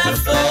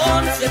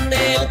corazón,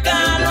 siente el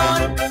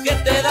calor que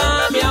te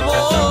da mi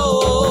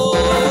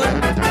amor.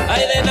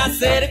 Ay, ven,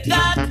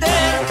 acércate,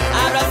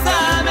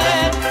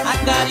 abrázame,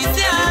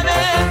 acariciame,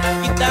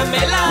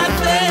 quítame la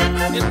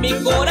sed en mi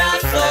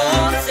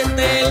corazón,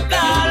 siente el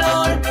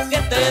calor que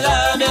te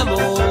da mi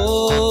amor.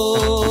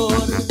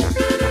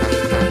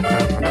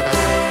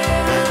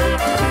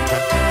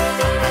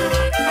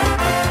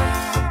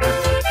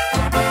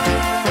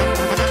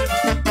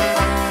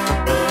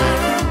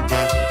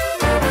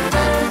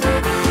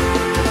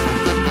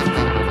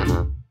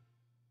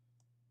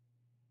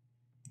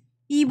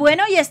 Y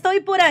bueno, ya estoy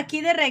por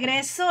aquí de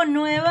regreso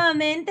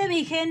nuevamente,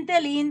 mi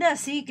gente linda.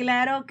 Sí,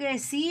 claro que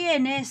sí,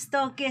 en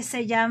esto que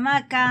se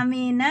llama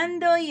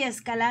Caminando y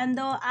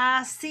Escalando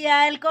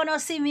hacia el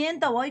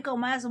Conocimiento. Voy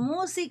con más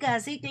música,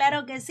 sí,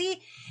 claro que sí.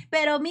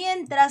 Pero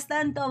mientras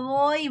tanto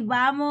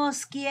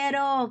vamos,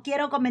 quiero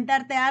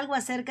comentarte algo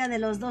acerca de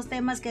los dos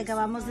temas que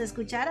acabamos de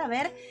escuchar. A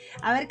ver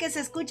qué se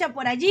escucha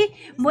por allí.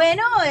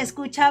 Bueno,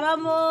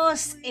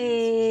 escuchábamos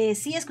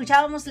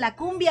la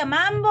cumbia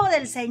mambo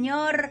del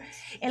señor,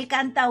 el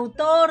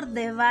cantautor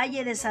de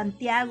Valle de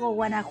Santiago,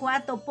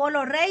 Guanajuato,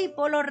 Polo Rey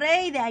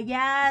de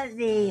allá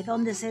de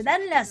donde se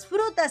dan las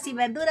frutas y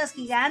verduras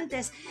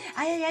gigantes.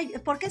 Ay,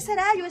 ¿por qué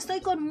será? Yo estoy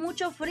con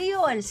mucho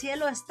frío, el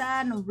cielo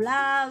está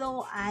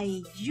nublado,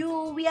 hay lluvia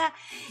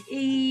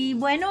y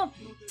bueno,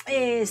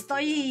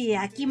 estoy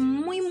aquí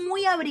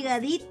muy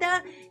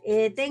abrigadita.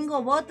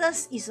 Tengo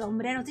botas y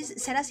sombreros.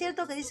 ¿Será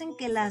cierto que dicen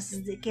que las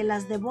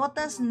de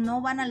botas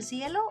no van al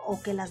cielo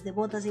o que las de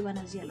botas iban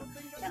al cielo?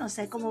 Yo no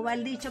sé cómo va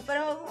el dicho,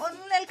 pero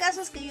el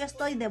caso es que yo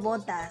estoy de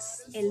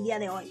botas el día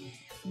de hoy.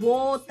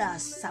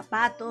 Botas,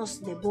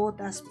 zapatos de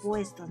botas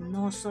puestos.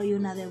 No soy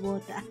una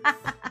devota.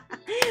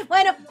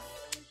 Bueno,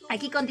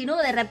 aquí continúo.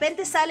 De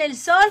repente sale el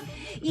sol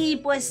y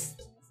pues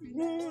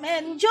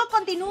yo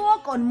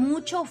continúo con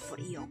mucho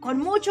frío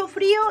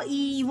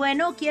y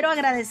bueno, quiero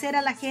agradecer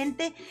a la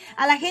gente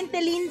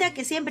linda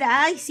que siempre,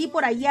 sí,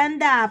 por allí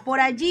anda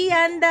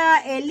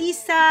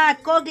Elisa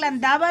Coglan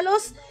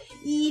Dávalos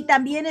y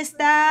también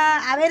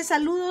está,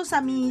 saludos a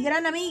mi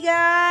gran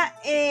amiga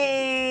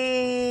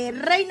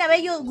Reina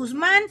Bello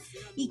Guzmán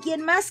y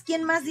 ¿quién más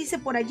dice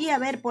por allí?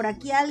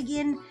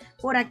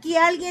 Por aquí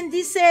alguien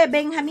dice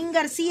Benjamín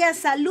García,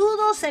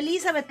 saludos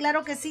Elizabeth,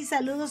 claro que sí,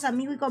 saludos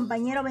amigo y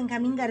compañero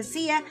Benjamín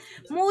García,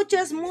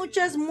 muchas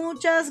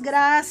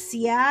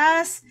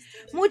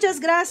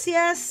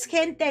gracias,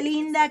 gente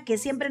linda que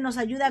siempre nos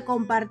ayuda a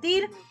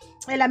compartir,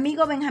 el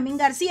amigo Benjamín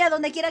García,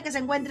 donde quiera que se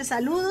encuentre,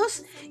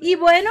 saludos, y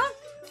bueno,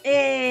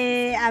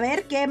 ¿qué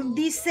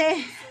dice?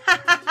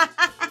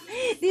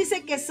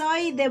 Dice que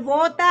soy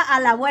devota a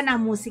la buena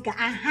música.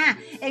 Ajá,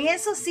 en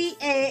eso sí,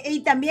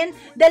 y también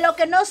de lo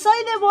que no soy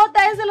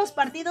devota es de los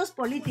partidos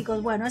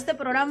políticos. Bueno, este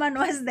programa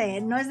no es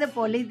de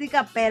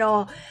política,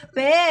 pero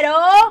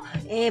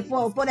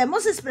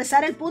podemos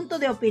expresar el punto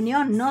de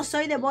opinión. No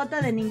soy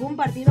devota de ningún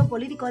partido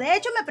político. De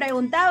hecho, me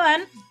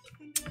preguntaban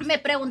me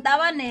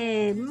preguntaban,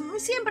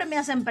 siempre me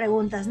hacen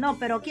preguntas, ¿no?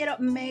 Pero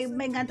me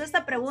encantó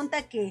esta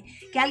pregunta que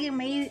alguien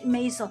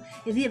me hizo.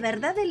 ¿De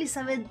verdad,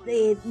 Elizabeth?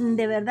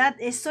 ¿De verdad?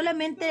 ¿Es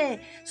solamente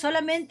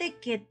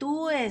que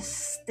tú,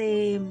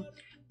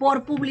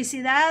 por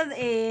publicidad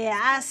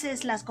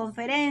haces las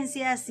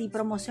conferencias y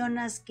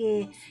promocionas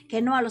que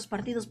no a los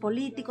partidos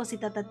políticos y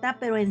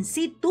pero en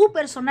sí, tú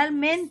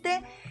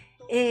personalmente...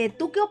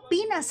 ¿tú qué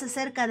opinas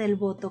acerca del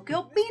voto? ¿Qué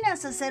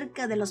opinas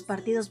acerca de los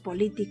partidos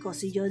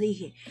políticos? Y yo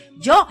dije,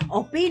 yo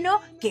opino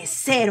que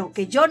cero,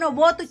 que yo no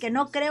voto y que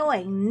no creo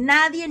en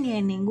nadie ni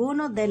en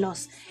ninguno de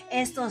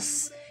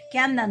estos que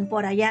andan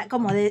por allá,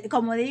 como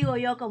digo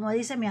yo, como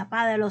dice mi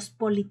papá, de los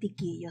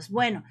politiquillos.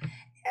 Bueno,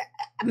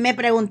 me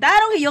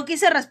preguntaron y yo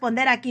quise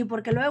responder aquí,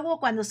 porque luego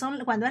cuando es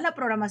la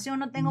programación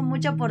no tengo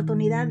mucha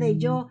oportunidad de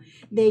yo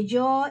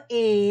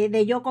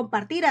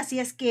compartir, así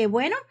es que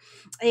bueno,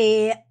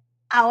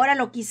 ahora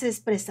lo quise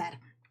expresar.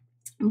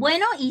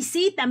 Bueno, y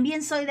sí,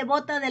 también soy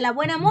devota de la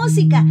buena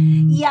música.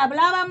 Y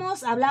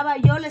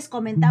les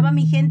comentaba a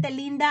mi gente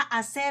linda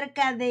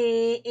acerca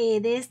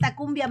de esta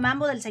cumbia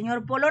mambo del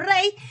señor Polo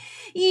Rey.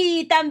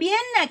 Y también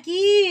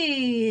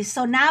aquí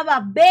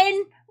sonaba Ven,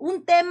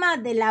 un tema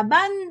de la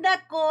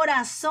banda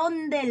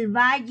Corazón del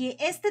Valle.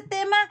 Este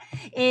tema,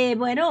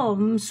 bueno,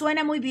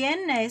 suena muy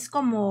bien, es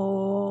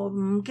como,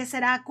 ¿qué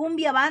será?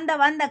 Cumbia,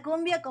 banda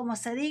cumbia, como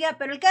se diga,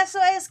 pero el caso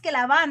es que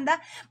la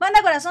banda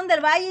Corazón del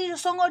Valle,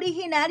 ellos son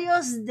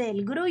originarios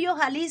del Grullo,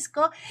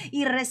 Jalisco,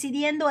 y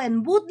residiendo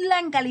en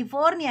Woodland,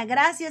 California.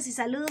 Gracias y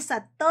saludos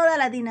a toda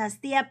la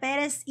dinastía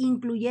Pérez,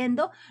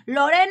 incluyendo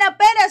Lorena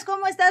Pérez.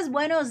 ¿Cómo estás?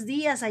 Buenos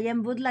días allá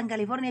en Woodland,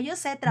 California. Yo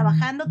sé,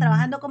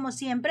 trabajando como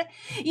siempre.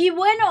 Y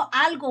bueno,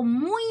 algo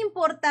muy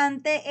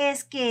importante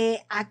es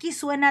que aquí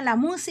suena la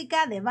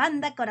música de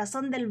banda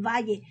Corazón del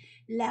Valle,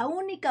 la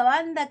única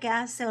banda que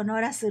hace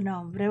honor a su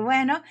nombre.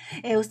 Bueno,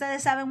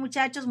 ustedes saben,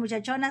 muchachos,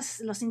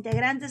 muchachonas, los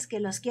integrantes, que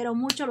los quiero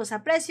mucho, los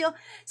aprecio.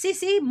 Sí,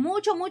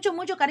 mucho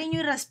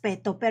cariño y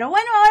respeto. Pero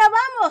bueno, ahora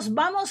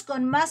vamos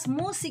con más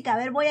música. A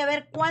ver, voy a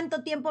ver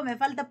cuánto tiempo me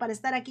falta para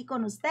estar aquí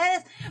con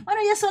ustedes. Bueno,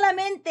 ya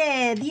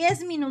solamente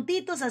 10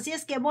 minutitos, así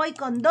es que voy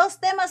con 2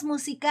 temas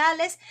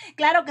musicales.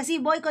 Claro que sí,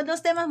 voy con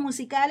 2 temas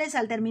musicales.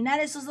 Al terminar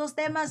esos 2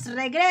 temas,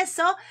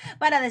 regreso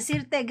para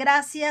decirte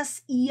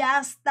gracias y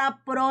hasta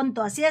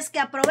pronto. Así es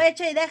que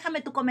aprovecha y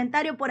déjame tu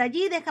comentario por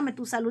allí, déjame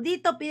tu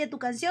saludito, pide tu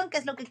canción, qué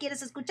es lo que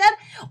quieres escuchar,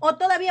 o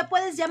todavía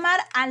puedes llamar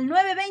al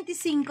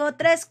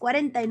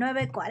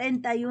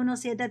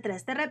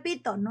 925-349-4173. Te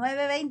repito,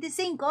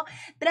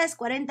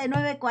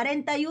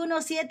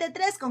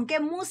 925-349-4173. ¿Con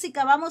qué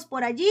música vamos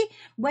por allí?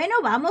 Bueno,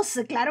 vamos,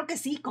 claro que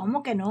sí,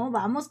 ¿cómo que no?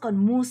 Vamos con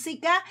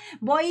música.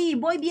 Voy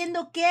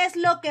viendo qué es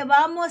lo que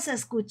vamos a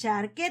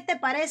escuchar. ¿Qué te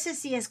parece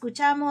si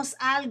escuchamos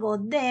algo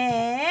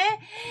de...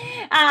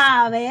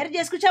 A ver,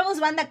 ya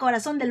escuchamos banda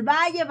Corazón del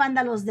Valle,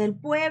 banda Los del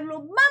Pueblo.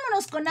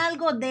 Vámonos con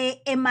algo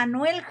de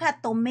Emanuel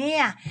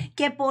Jatomea,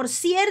 que por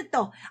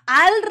cierto,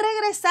 al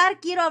regresar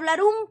quiero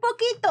hablar un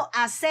poquito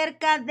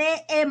acerca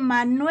de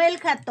Emanuel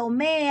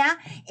Jatomea,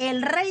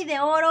 el Rey de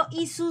Oro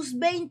y sus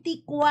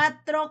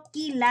 24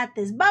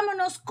 quilates.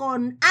 Vámonos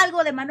con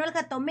algo de Emanuel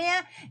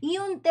Jatomea y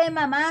un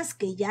tema más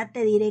que ya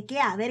te diré que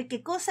a ver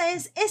qué cosa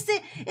es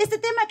este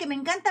tema que me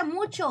encanta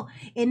mucho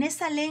en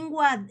esa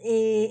lengua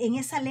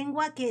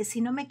que,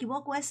 si no me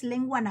equivoco, es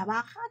lengua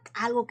navaja,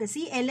 algo que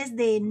sí. Él es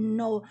de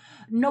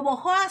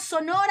Navojoa,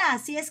 Sonora,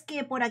 así es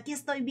que por aquí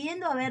estoy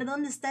viendo a ver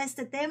dónde está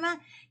este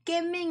tema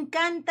que me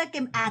encanta,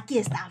 que aquí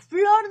está,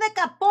 Flor de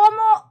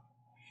Capomo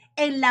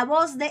en la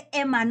voz de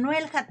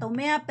Emanuel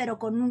Jatomea, pero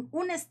con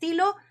un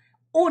estilo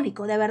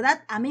único, de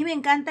verdad, a mí me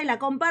encanta y la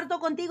comparto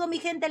contigo, mi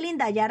gente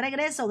linda. Ya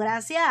regreso,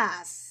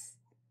 gracias.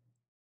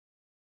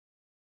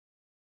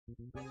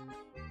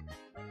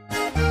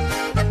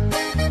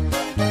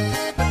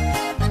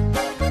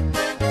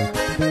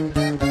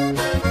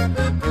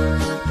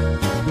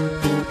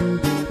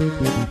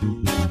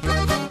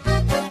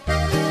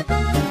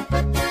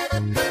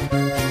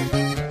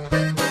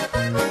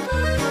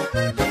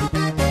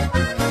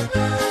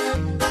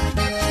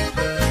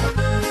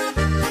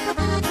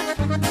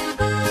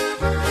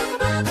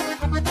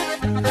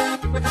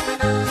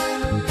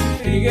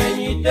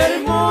 Trigueñita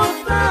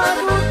hermosa,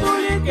 tú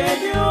que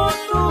yo,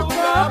 tu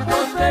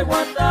capos de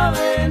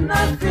Guatave,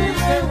 nací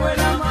de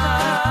buena mar.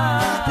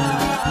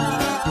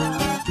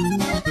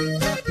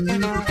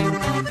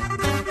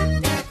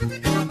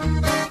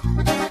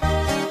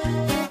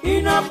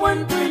 Y na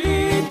Puento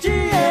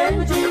Ilichi,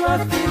 en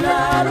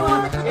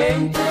Chivastilaro,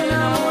 entre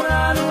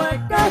enamorado, es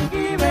que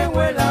aquí me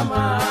huela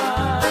más.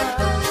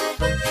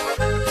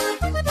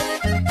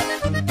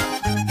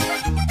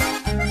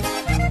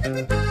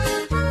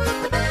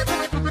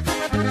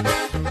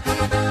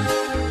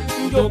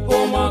 Yo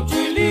como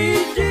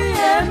chilichi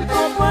en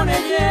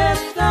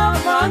Coponelleta,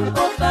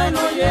 Bancota en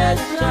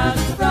Oyecha,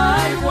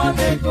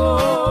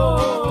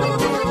 Guateco.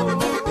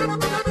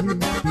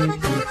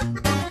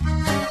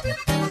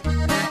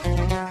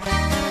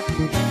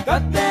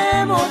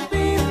 Catemo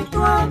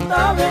tinto,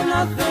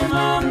 tavenas de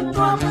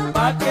mantua,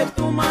 pa' que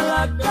tu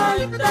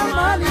malacaita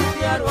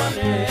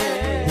maliciaruane.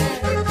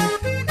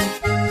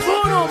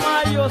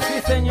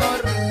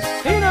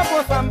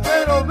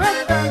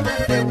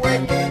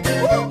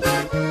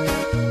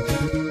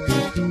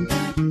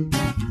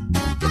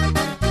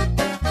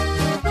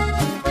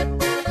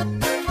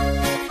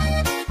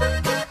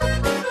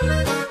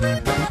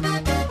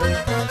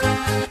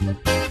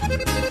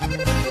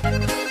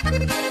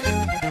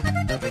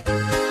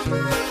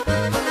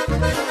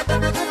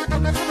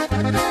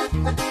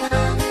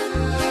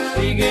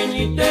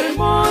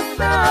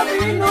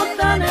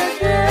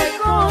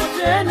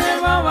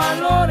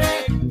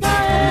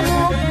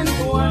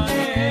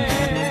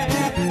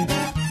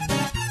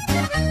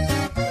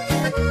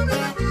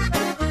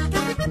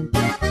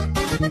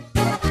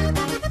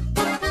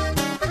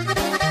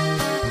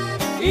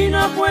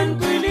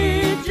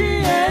 Inapuentuilichi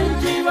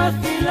enchi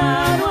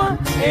vacilaron,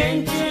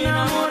 enchi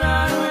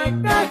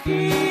enamoraron,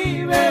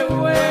 aquí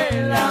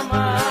huela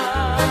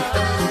más.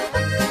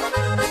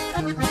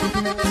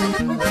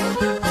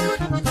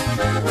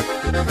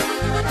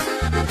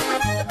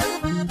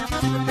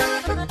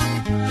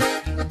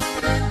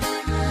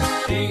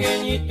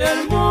 Trigueñita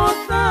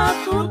hermosa,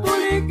 tu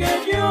tulique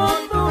yo,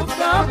 tu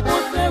capo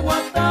de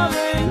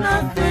guatabena,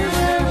 te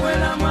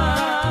huela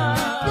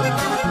más.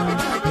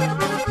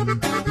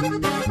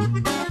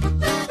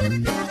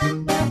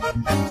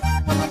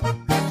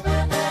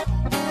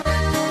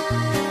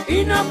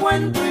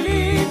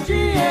 Inapuentuilichi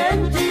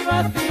enchi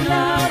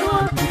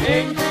vacilaron,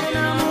 enchi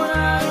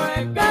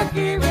enamoraron,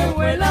 aquí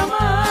huela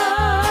más.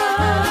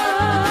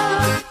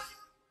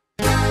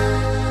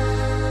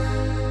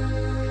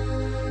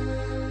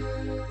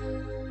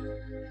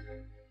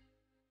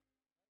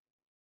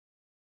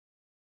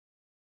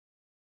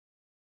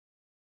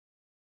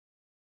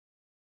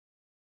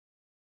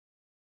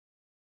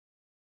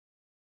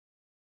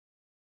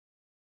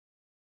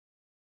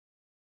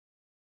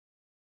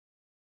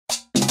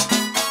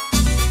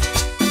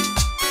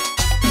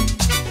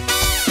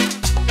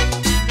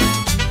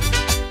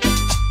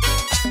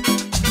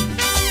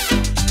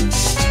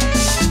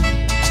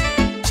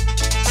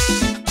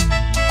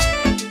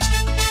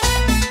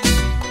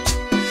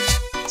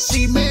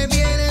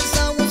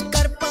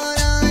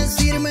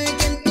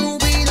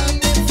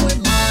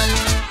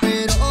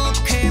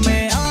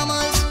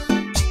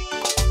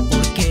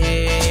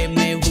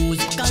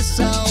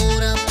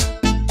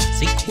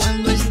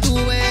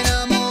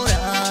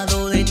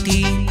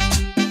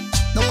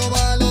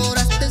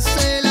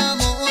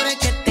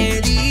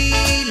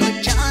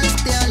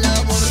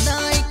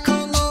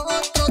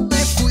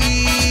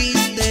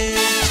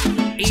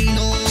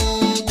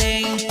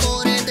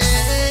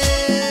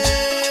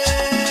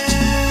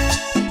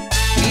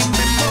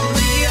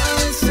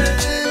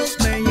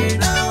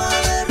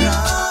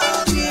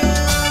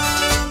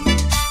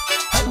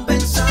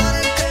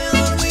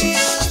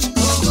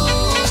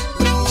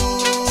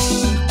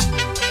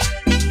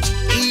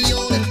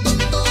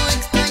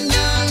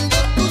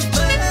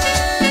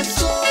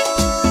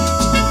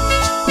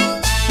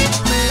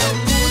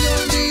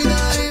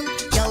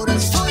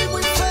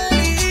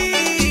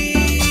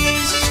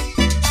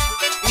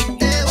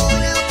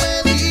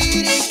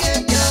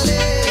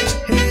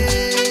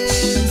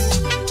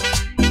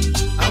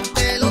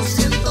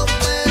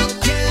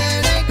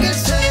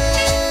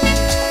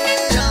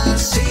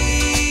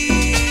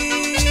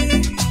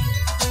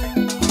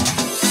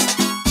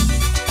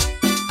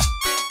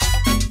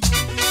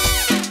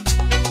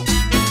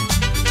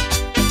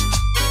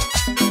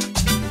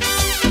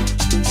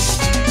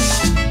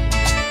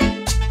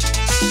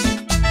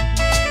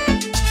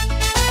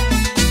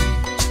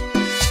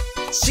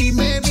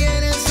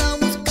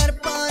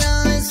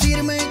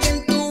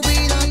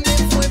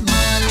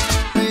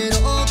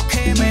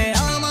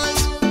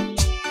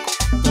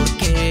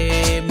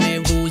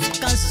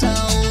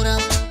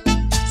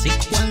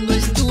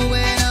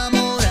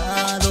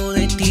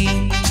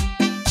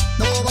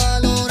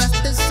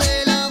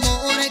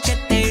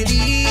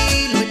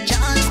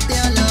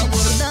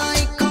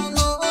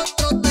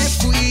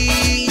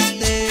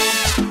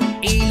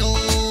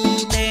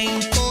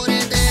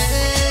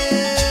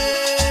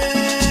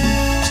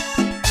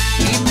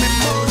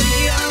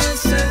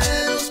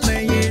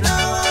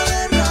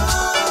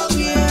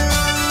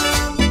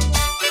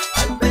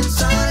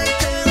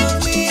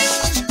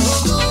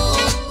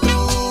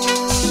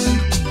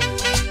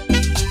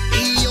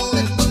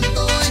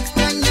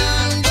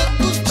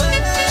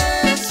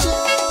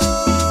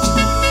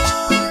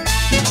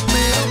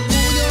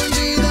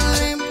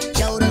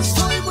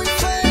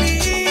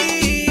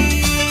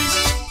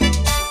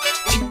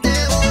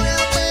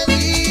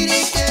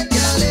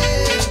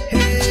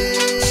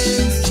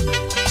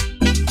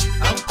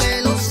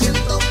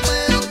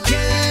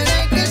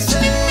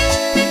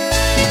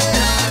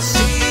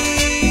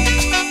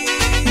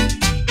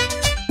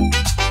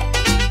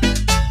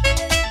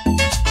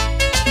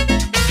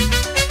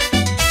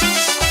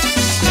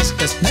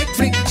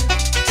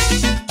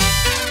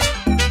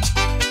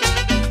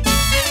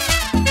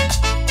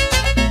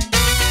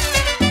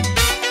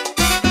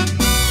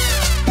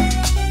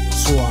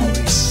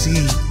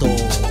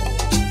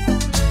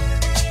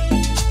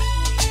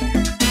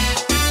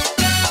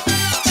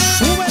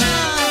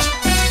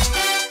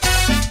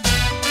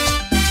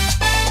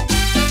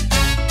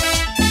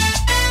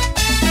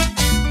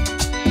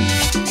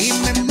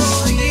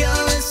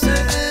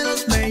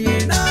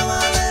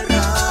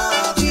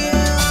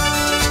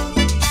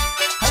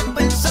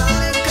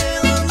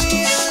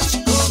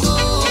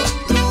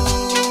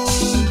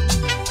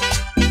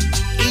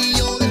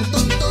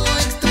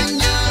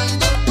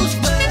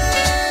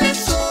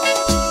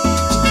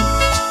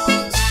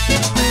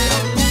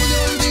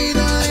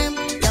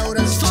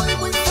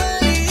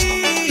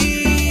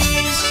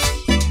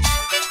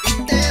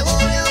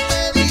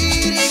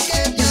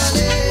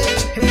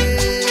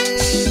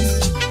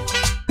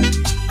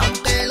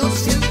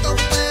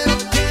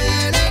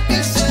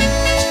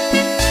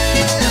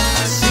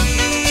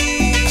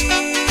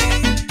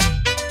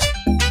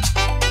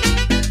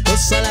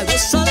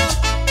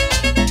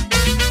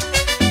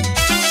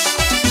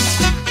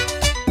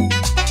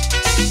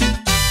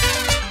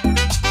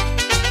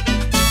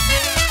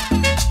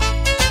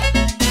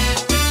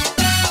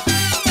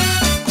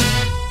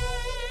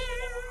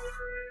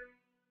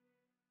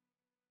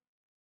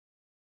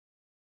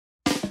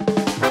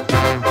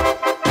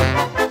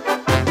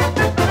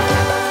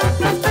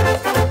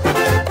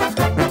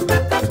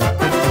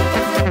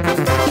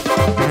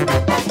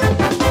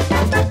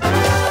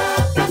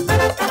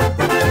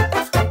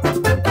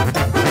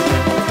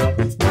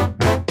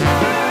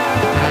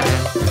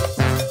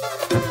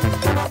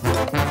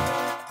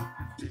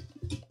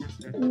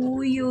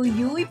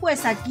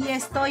 pues aquí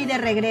estoy de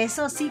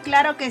regreso. Sí,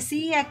 claro que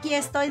sí, aquí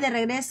estoy de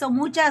regreso.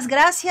 Muchas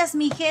gracias,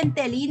 mi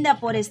gente linda,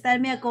 por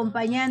estarme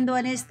acompañando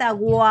en esta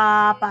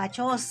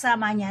guapachosa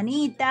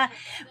mañanita,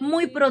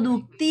 muy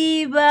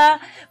productiva,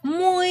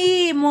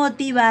 muy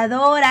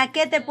motivadora.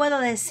 ¿Qué te puedo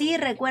decir?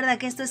 Recuerda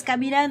que esto es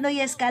Caminando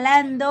y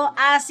Escalando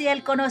hacia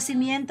el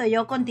Conocimiento.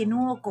 Yo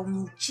continúo con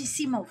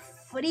muchísimo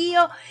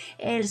frío,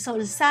 el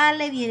sol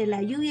sale, viene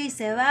la lluvia y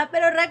se va,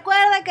 pero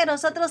recuerda que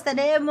nosotros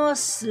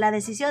tenemos la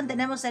decisión,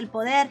 tenemos el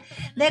poder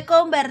de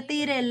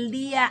convertir el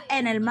día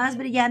en el más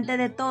brillante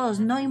de todos,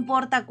 no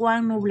importa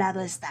cuán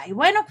nublado está. Y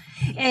bueno,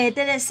 te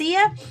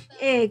decía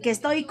que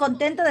estoy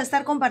contenta de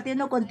estar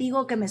compartiendo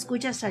contigo, que me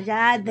escuchas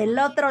allá del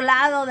otro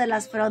lado de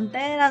las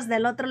fronteras,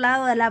 del otro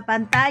lado de la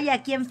pantalla,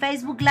 aquí en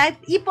Facebook Live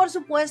y por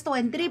supuesto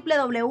en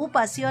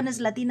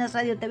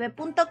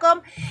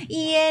www.pasioneslatinasradiotv.com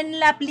y en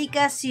la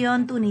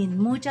aplicación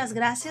TuneIn. Muchas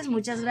gracias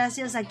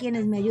a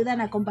quienes me ayudan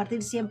a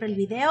compartir siempre el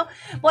video.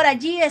 Por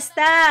allí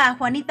está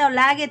Juanita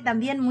Olague,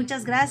 también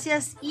muchas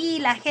gracias. Y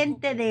la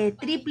gente de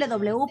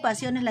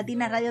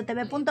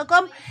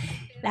www.pasioneslatinasradiotv.com,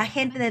 la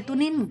gente de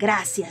TuneIn,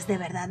 gracias de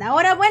verdad.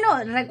 Ahora, bueno,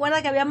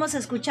 recuerda que habíamos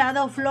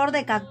escuchado Flor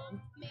de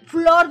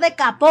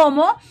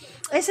Capomo.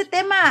 Ese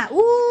tema,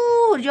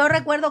 yo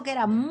recuerdo que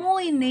era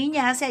muy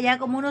niña, hace allá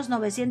como unos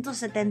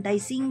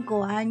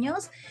 975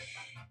 años.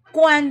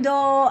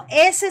 Cuando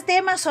ese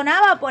tema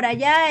sonaba por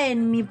allá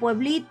en mi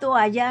pueblito,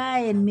 allá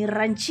en mi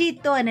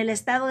ranchito, en el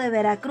estado de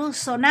Veracruz,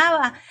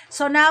 sonaba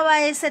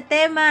ese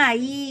tema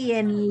ahí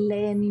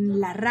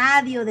en la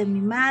radio de mi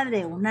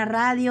madre, una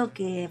radio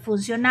que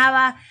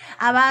funcionaba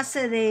a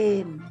base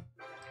de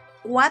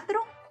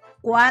cuatro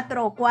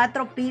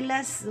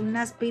pilas,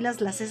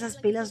 esas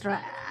pilas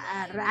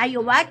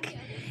Rayovac,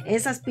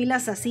 esas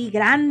pilas así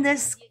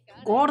grandes,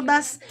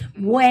 gordas.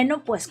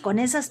 Bueno, pues con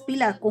esas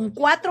pilas, con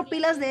 4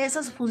 pilas de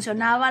esas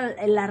funcionaba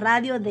la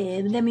radio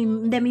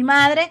de mi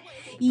madre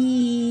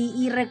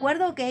y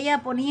recuerdo que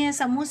ella ponía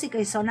esa música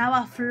y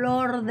sonaba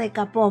Flor de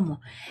Capomo.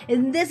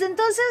 Desde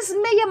entonces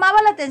me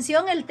llamaba la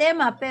atención el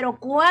tema, pero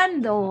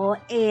cuando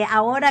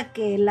ahora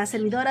que la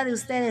servidora de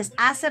ustedes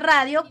hace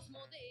radio,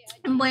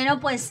 bueno,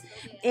 pues,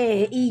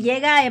 y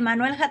llega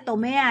Emanuel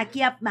Jatomea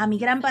aquí a mi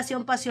gran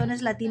pasión,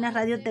 Pasiones Latinas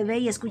Radio TV,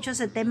 y escucho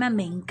ese tema,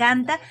 me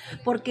encanta,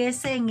 porque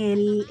es en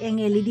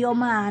el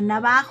idioma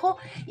navajo,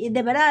 y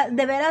de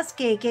veras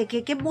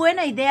que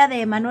buena idea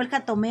de Emanuel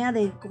Jatomea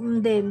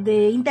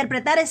de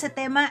interpretar ese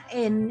tema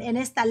en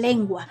esta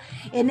lengua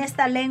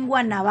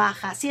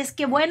navaja. Así es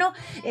que bueno,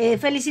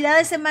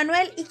 felicidades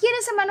Emanuel. ¿Y quién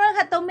es Emanuel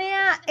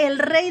Jatomea? El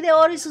rey de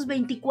oro y sus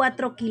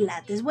 24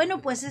 quilates.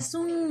 Bueno, pues es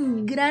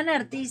un gran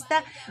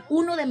artista,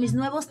 uno de mis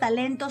nuevos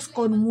talentos,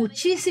 con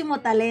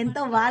muchísimo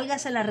talento,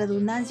 válgase la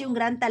redundancia, un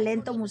gran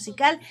talento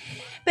musical,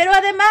 pero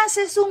además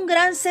es un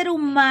gran ser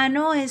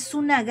humano, es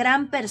una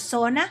gran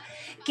persona,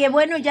 que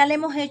bueno, ya le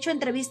hemos hecho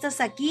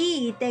entrevistas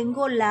aquí y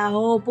tengo la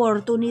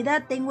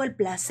oportunidad, tengo el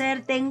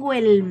placer, tengo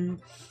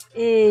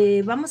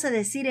vamos a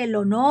decir el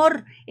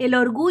honor, el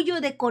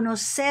orgullo de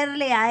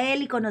conocerle a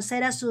él y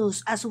conocer a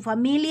su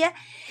familia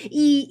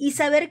y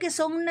saber que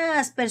son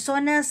unas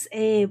personas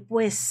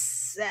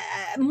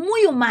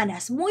muy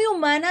humanas,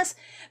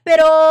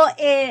 pero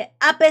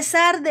a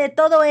pesar de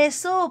todo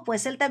eso,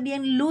 pues él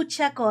también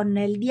lucha con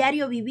el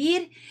diario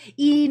vivir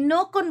y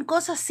no con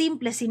cosas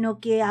simples, sino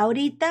que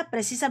ahorita,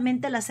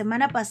 precisamente la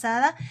semana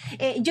pasada,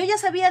 yo ya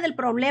sabía del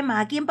problema,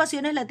 aquí en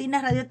Pasiones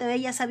Latinas Radio TV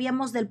ya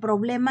sabíamos del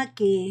problema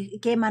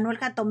que Manuel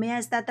Jatomea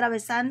está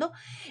atravesando.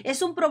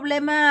 Es un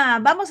problema,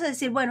 vamos a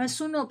decir, bueno, es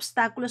un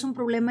obstáculo, es un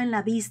problema en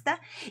la vista.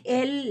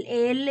 Él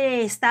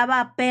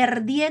estaba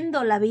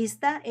perdiendo la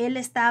vista, él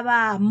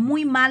estaba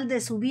muy mal de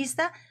su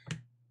vista,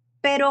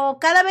 pero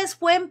cada vez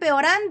fue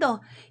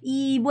empeorando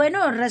y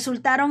bueno,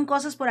 resultaron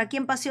cosas por aquí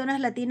en Pasiones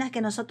Latinas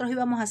que nosotros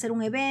íbamos a hacer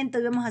un evento,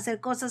 íbamos a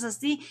hacer cosas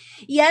así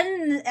y han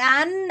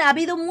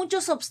habido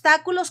muchos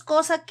obstáculos,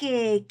 cosa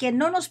que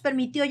no nos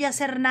permitió ya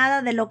hacer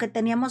nada de lo que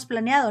teníamos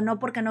planeado, no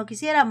porque no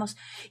quisiéramos.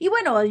 Y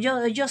bueno,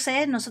 yo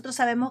sé, nosotros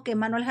sabemos que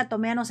Manuel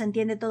Jatomea nos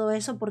entiende todo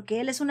eso porque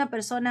él es una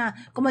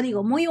persona, como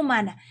digo, muy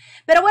humana.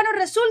 Pero bueno,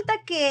 resulta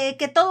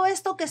que todo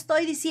esto que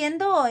estoy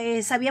diciendo,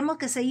 sabíamos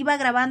que se iba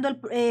grabando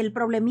el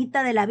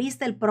problemita de la vista,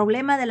 el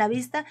problema de la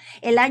vista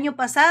el año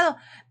pasado,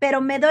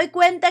 pero me doy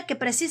cuenta que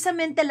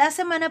precisamente la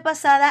semana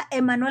pasada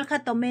Emanuel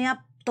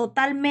Jatomea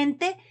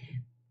totalmente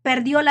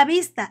perdió la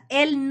vista.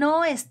 Él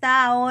no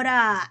está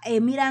ahora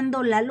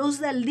mirando la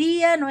luz del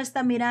día, no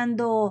está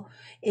mirando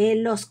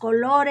los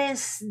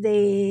colores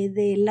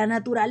de la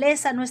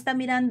naturaleza, no está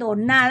mirando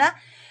nada,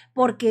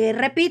 porque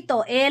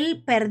repito,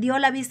 él perdió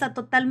la vista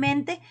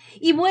totalmente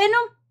y bueno,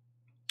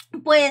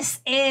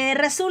 pues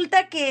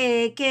resulta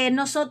que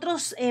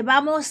nosotros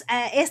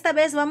esta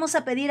vez vamos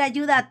a pedir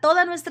ayuda a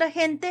toda nuestra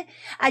gente,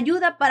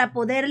 ayuda para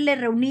poderle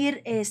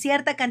reunir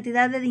cierta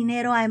cantidad de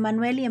dinero a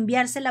Emanuel y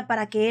enviársela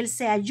para que él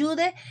se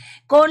ayude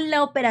con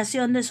la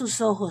operación de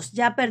sus ojos.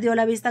 Ya perdió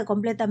la vista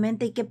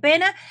completamente y qué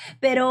pena,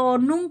 pero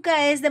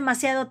nunca es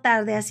demasiado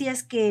tarde, así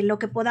es que lo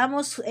que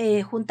podamos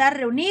juntar,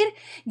 reunir,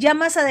 ya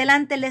más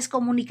adelante les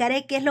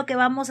comunicaré qué es lo que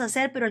vamos a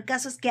hacer, pero el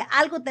caso es que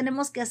algo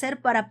tenemos que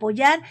hacer para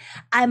apoyar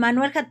a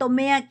Emanuel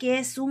Jatomea, que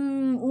es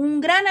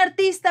un gran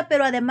artista,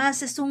 pero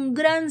además es un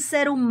gran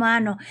ser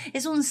humano,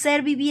 es un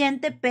ser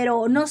viviente,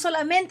 pero no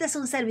solamente es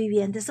un ser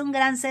viviente, es un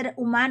gran ser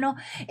humano,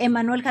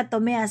 Emanuel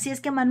Jatomea. Así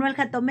es que Emanuel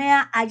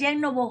Jatomea, allá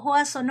en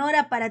Navojoa,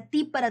 Sonora, para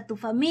ti, para tu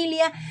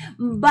familia,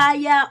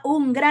 vaya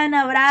un gran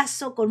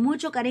abrazo, con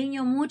mucho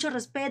cariño, mucho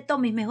respeto,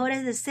 mis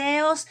mejores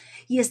deseos,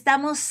 y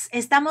estamos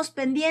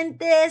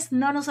pendientes,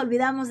 no nos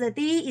olvidamos de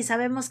ti y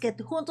sabemos que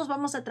juntos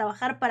vamos a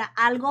trabajar para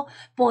algo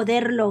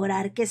poder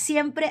lograr, que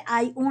siempre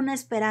hay una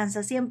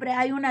esperanza, siempre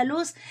hay una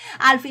luz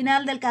al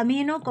final del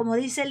camino, como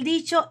dice el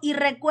dicho. Y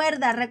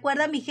recuerda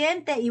mi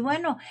gente, y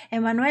bueno,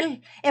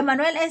 Emanuel,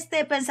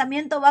 este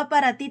pensamiento va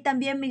para ti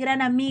también, mi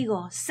gran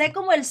amigo. Sé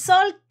como el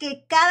sol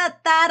que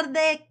cada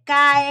tarde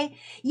cae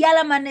y al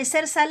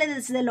amanecer sale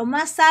desde lo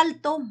más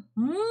alto,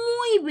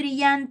 muy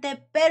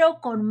brillante,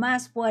 pero con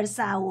más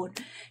fuerza aún.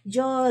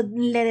 Yo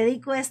le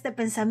dedico este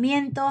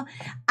pensamiento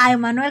a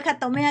Emanuel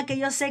Jatomea, que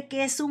yo sé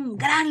que es un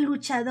gran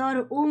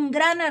luchador, un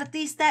gran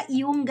artista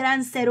y un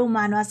gran ser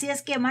humano. Así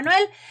es que,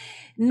 Emanuel,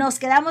 nos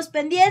quedamos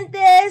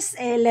pendientes.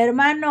 El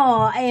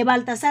hermano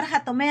Baltasar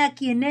Jatomea,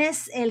 quien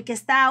es el que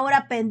está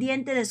ahora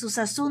pendiente de sus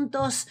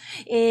asuntos,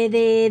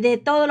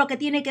 de todo lo que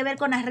tiene que ver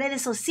con las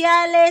redes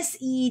sociales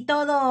y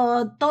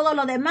todo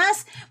lo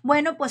demás.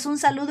 Bueno, pues un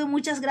saludo y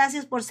muchas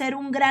gracias por ser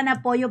un gran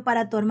apoyo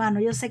para tu hermano.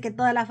 Yo sé que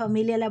toda la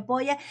familia le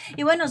apoya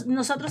y bueno,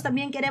 nosotros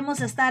también queremos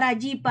estar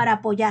allí para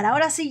apoyar.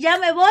 Ahora sí, ya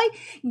me voy,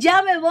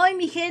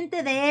 mi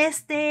gente, de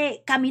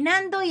este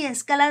Caminando y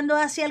Escalando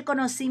hacia el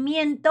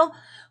Conocimiento,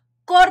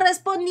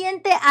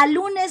 correspondiente al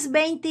lunes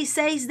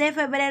 26 de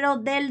febrero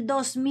del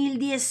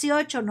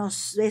 2018.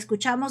 Nos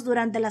escuchamos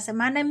durante la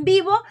semana en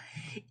vivo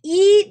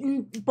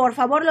y por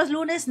favor los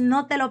lunes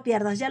no te lo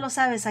pierdas, ya lo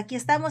sabes, aquí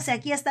estamos y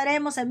aquí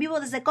estaremos en vivo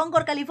desde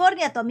Concord,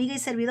 California, tu amiga y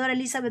servidora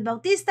Elizabeth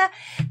Bautista,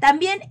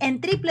 también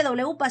en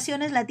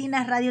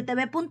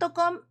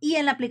www.pasioneslatinasradiotv.com y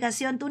en la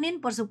aplicación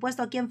TuneIn, por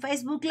supuesto aquí en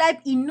Facebook Live,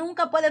 y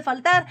nunca puede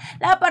faltar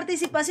la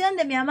participación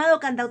de mi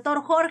amado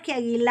cantautor Jorge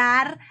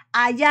Aguilar,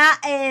 allá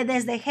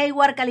desde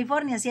Hayward,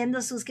 California,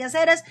 haciendo sus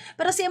quehaceres,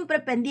 pero siempre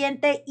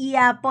pendiente y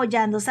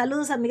apoyando.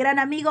 Saludos a mi gran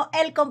amigo,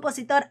 el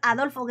compositor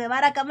Adolfo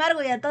Guevara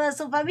Camargo, y a toda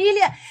su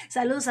familia.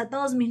 Saludos a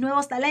todos mis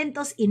nuevos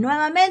talentos y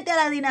nuevamente a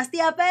la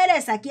dinastía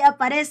Pérez. Aquí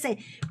aparece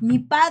Mi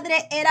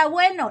Padre Era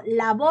Bueno,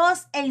 la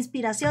voz e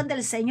inspiración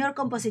del señor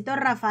compositor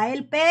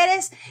Rafael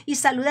Pérez, y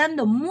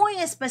saludando muy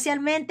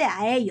especialmente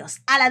a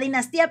ellos, a la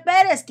dinastía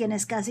Pérez,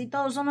 quienes casi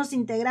todos son los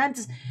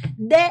integrantes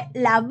de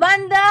la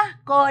banda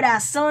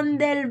Corazón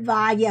del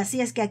Valle. Así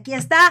es que aquí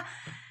está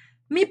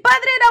Mi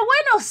Padre Era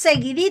Bueno,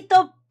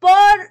 seguidito por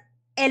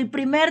El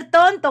Primer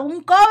Tonto,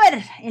 un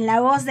cover en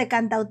la voz de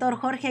cantautor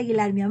Jorge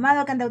Aguilar, mi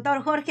amado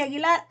cantautor Jorge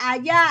Aguilar,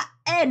 allá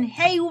en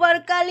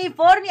Hayward,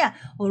 California,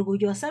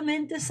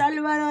 orgullosamente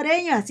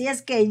salvadoreño. Así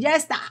es que ya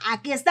está,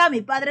 aquí está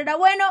Mi Padre Era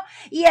Bueno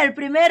y El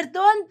Primer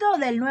Tonto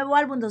del nuevo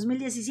álbum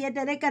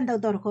 2017 de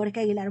cantautor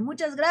Jorge Aguilar.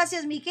 Muchas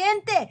gracias, mi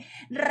gente.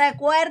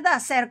 Recuerda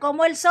ser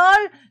como el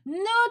sol, no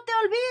te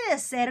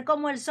olvides ser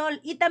como el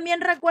sol, y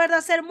también recuerda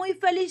ser muy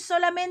feliz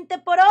solamente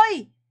por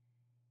hoy.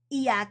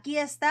 Y aquí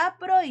está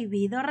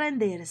prohibido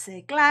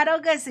rendirse.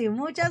 Claro que sí,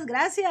 muchas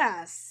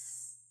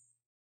gracias.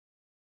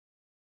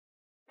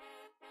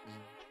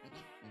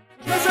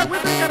 ¡No se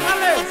agüiten,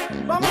 carnales!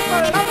 ¡Vamos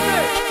para adelante!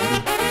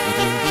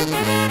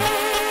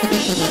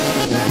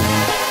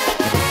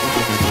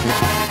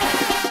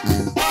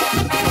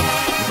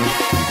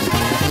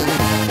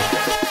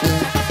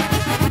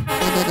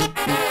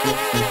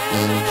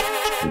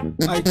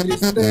 Hay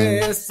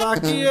tristeza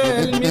aquí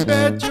en mi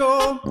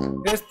pecho,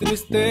 es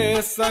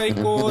tristeza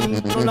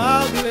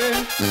incontrolable,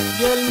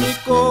 y en mi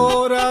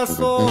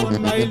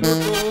corazón hay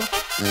luto,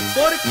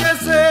 porque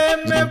se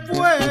me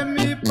fue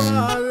mi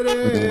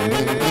padre.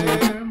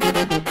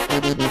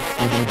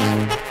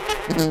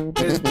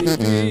 Es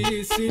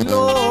difícil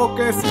lo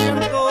que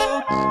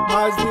siento,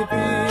 más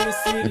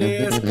difícil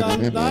es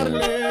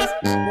cantarles,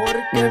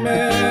 porque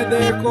me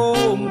dejó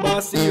un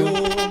vacío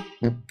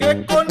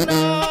que con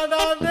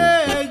nada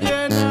de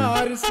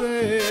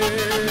llenarse.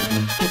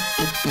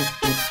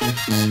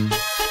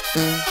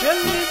 En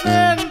mi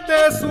mente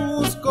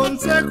sus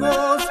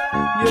consejos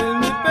y en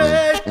mi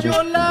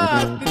pecho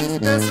la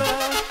tristeza,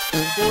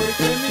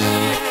 porque mi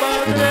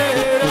padre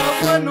era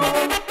bueno,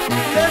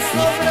 le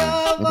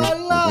sobraba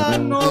la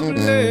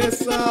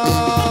nobleza.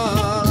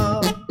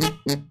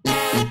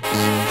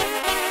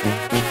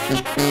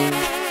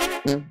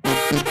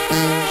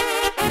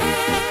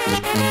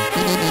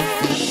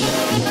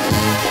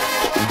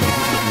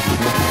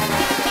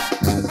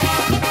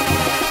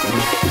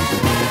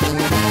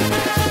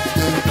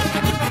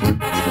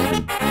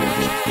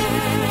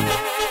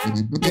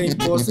 Qué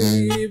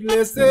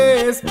imposible es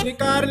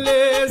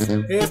explicarles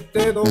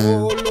este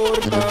dolor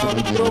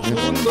tan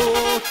profundo.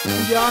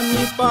 Ya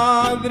mi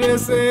padre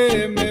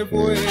se me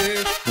fue,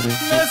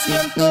 me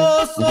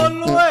siento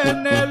solo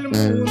en el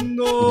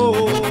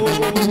mundo.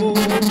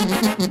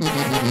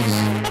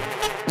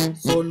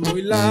 Son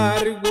muy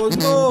largos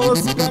los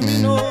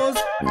caminos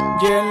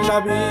y en la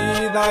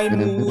vida hay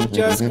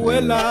mucha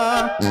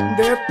escuela.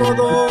 De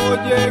todo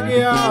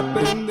llegué a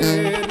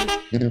aprender,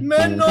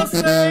 menos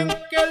en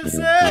que él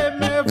se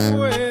me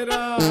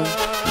fuera.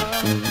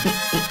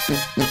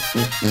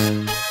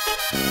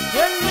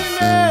 En mi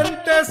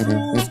mente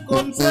sus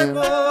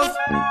consejos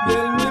y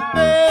en mi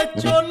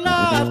pecho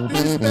la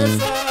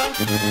tristeza,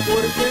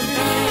 porque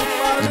mi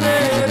padre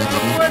era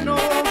bueno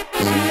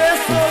y le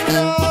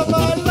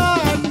sobraba la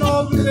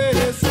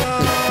nobleza.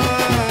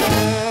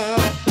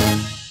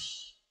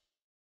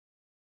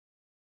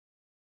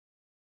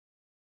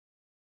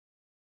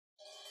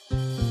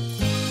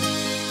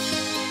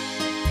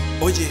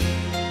 Oye,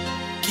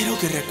 quiero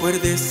que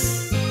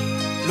recuerdes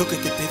lo que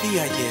te pedí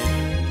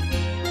ayer.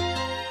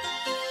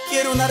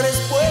 Quiero una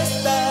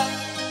respuesta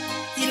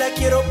y la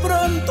quiero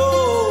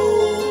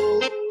pronto.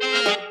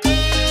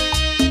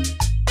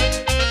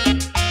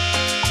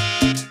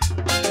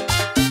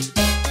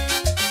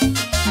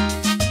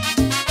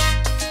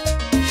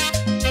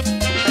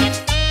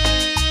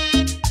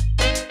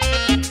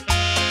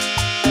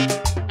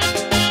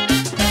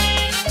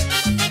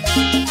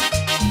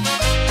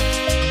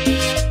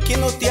 Que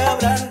no te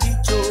habrán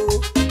dicho,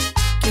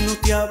 que no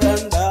te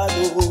habrán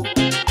dado,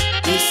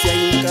 y si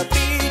hay un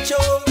capricho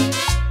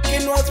que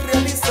no has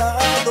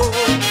realizado,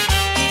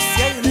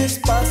 si hay un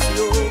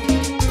espacio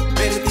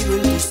perdido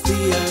en tus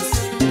días,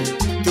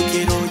 yo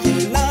quiero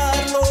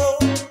llenarlo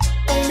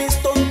con mis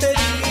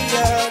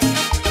tonterías.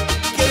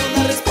 Quiero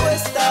una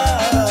respuesta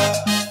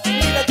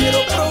y la quiero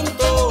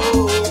pronto.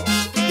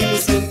 Dime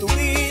si en tu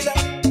vida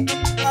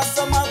has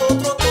amado a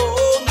otro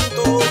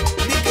tonto.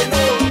 Di que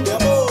no, mi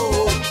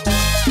amor,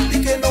 di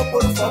que no,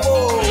 por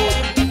favor.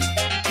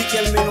 Di que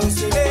al menos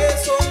en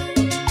eso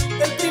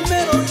el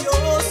primero yo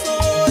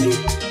soy.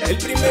 El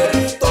primer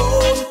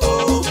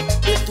tonto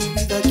de tu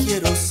vida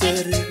quiero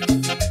ser.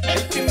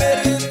 El primer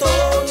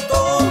tonto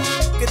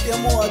que te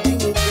amó a ti,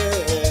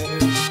 mujer.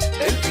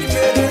 El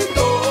primer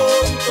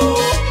tonto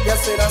ya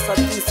será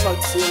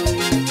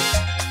satisfacción.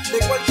 De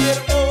cualquier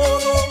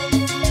modo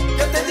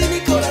ya te di mi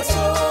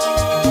corazón.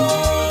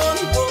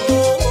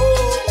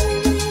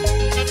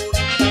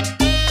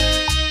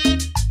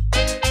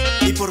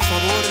 Y por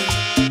favor,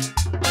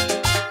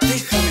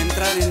 déjame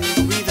entrar en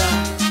tu vida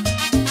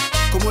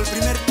como el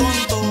primer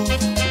tonto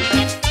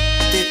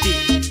de ti.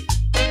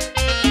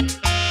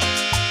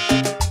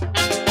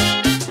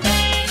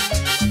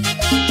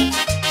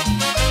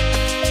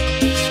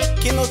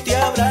 Que no te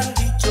habrán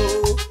dicho,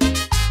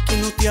 que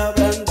no te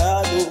habrán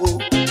dado,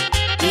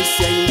 y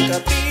si hay un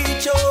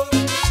capricho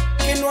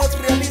que no has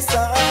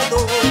realizado,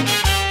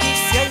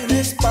 si hay un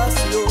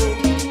espacio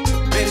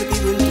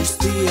perdido en tus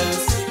días,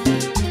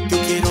 yo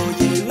quiero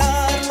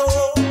llenarlo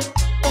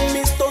con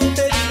mis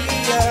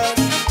tonterías.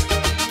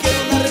 Quiero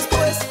una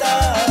respuesta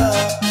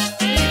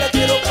y la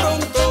quiero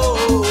pronto.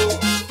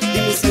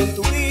 Dime si en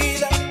tu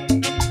vida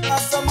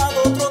has amado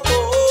a otro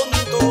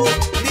tonto.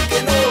 Di que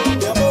no,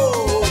 mi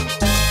amor,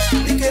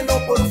 di que no,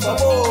 por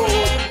favor.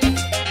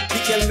 Di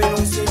que al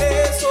menos en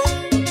eso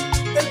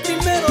el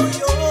primero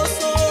yo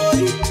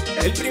soy.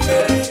 El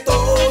primer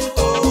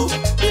tonto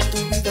de tu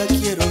vida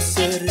quiero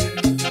ser.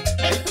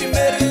 El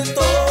primer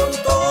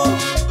tonto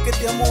que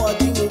te amó a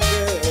ti,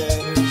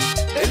 mujer.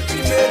 El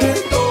primer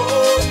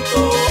tonto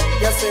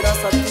ya será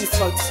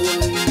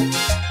satisfacción.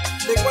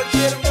 De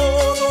cualquier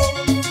modo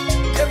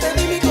ya te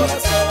di mi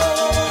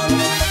corazón.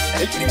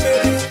 El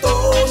primer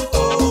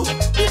tonto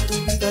de tu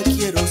vida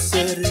quiero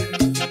ser.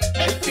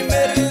 El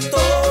primer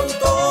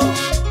tonto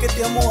que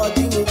te amó a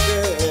ti,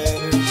 mujer.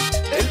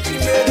 El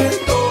primer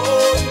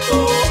tonto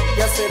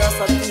ya será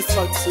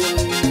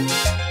satisfacción.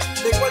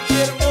 De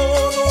cualquier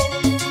modo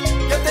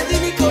ya te di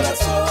mi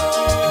corazón.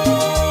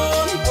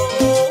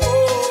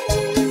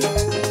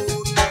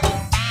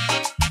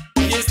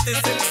 Y este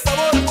es el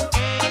sabor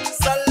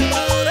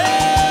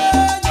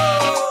salvadoreño.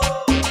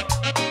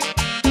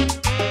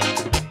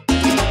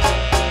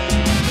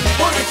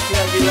 Jorge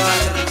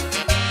Aguilar.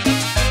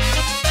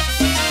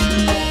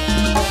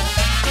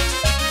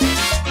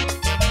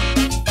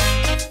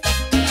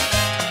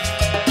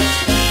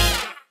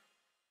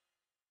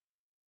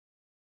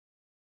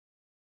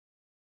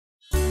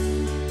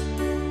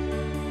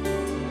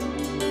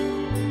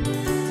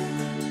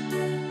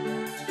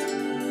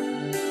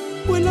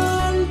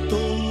 Vuela alto,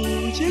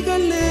 llega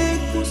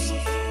lejos,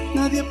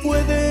 nadie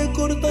puede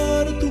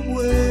cortar tu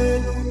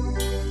vuelo.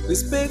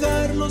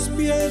 Despegar los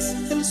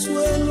pies del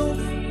suelo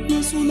no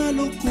es una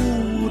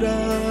locura,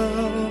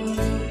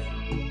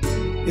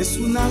 es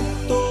un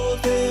acto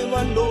de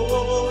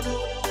valor.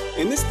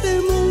 En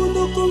este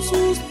mundo con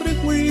sus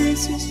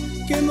prejuicios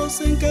que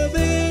nos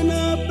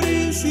encadena a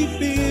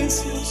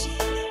precipicios,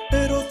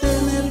 pero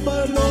ten el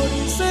valor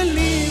y sé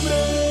libre.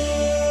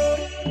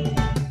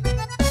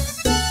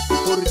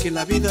 Porque que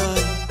la vida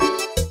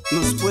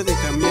nos puede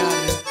cambiar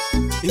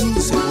en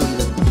un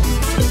segundo.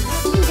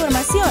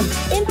 Información,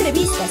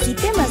 entrevistas y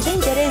temas de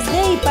interés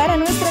de y para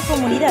nuestra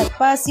comunidad.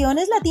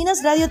 Pasiones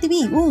Latinas Radio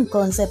TV, un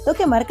concepto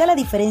que marca la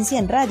diferencia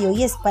en radio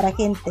y es para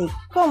gente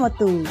como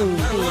tú.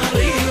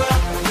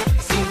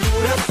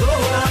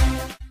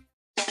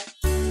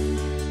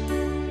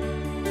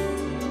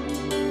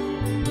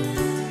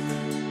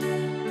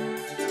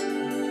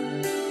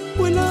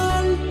 Vuela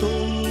alto,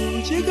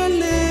 llega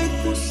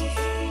lejos,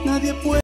 nadie puede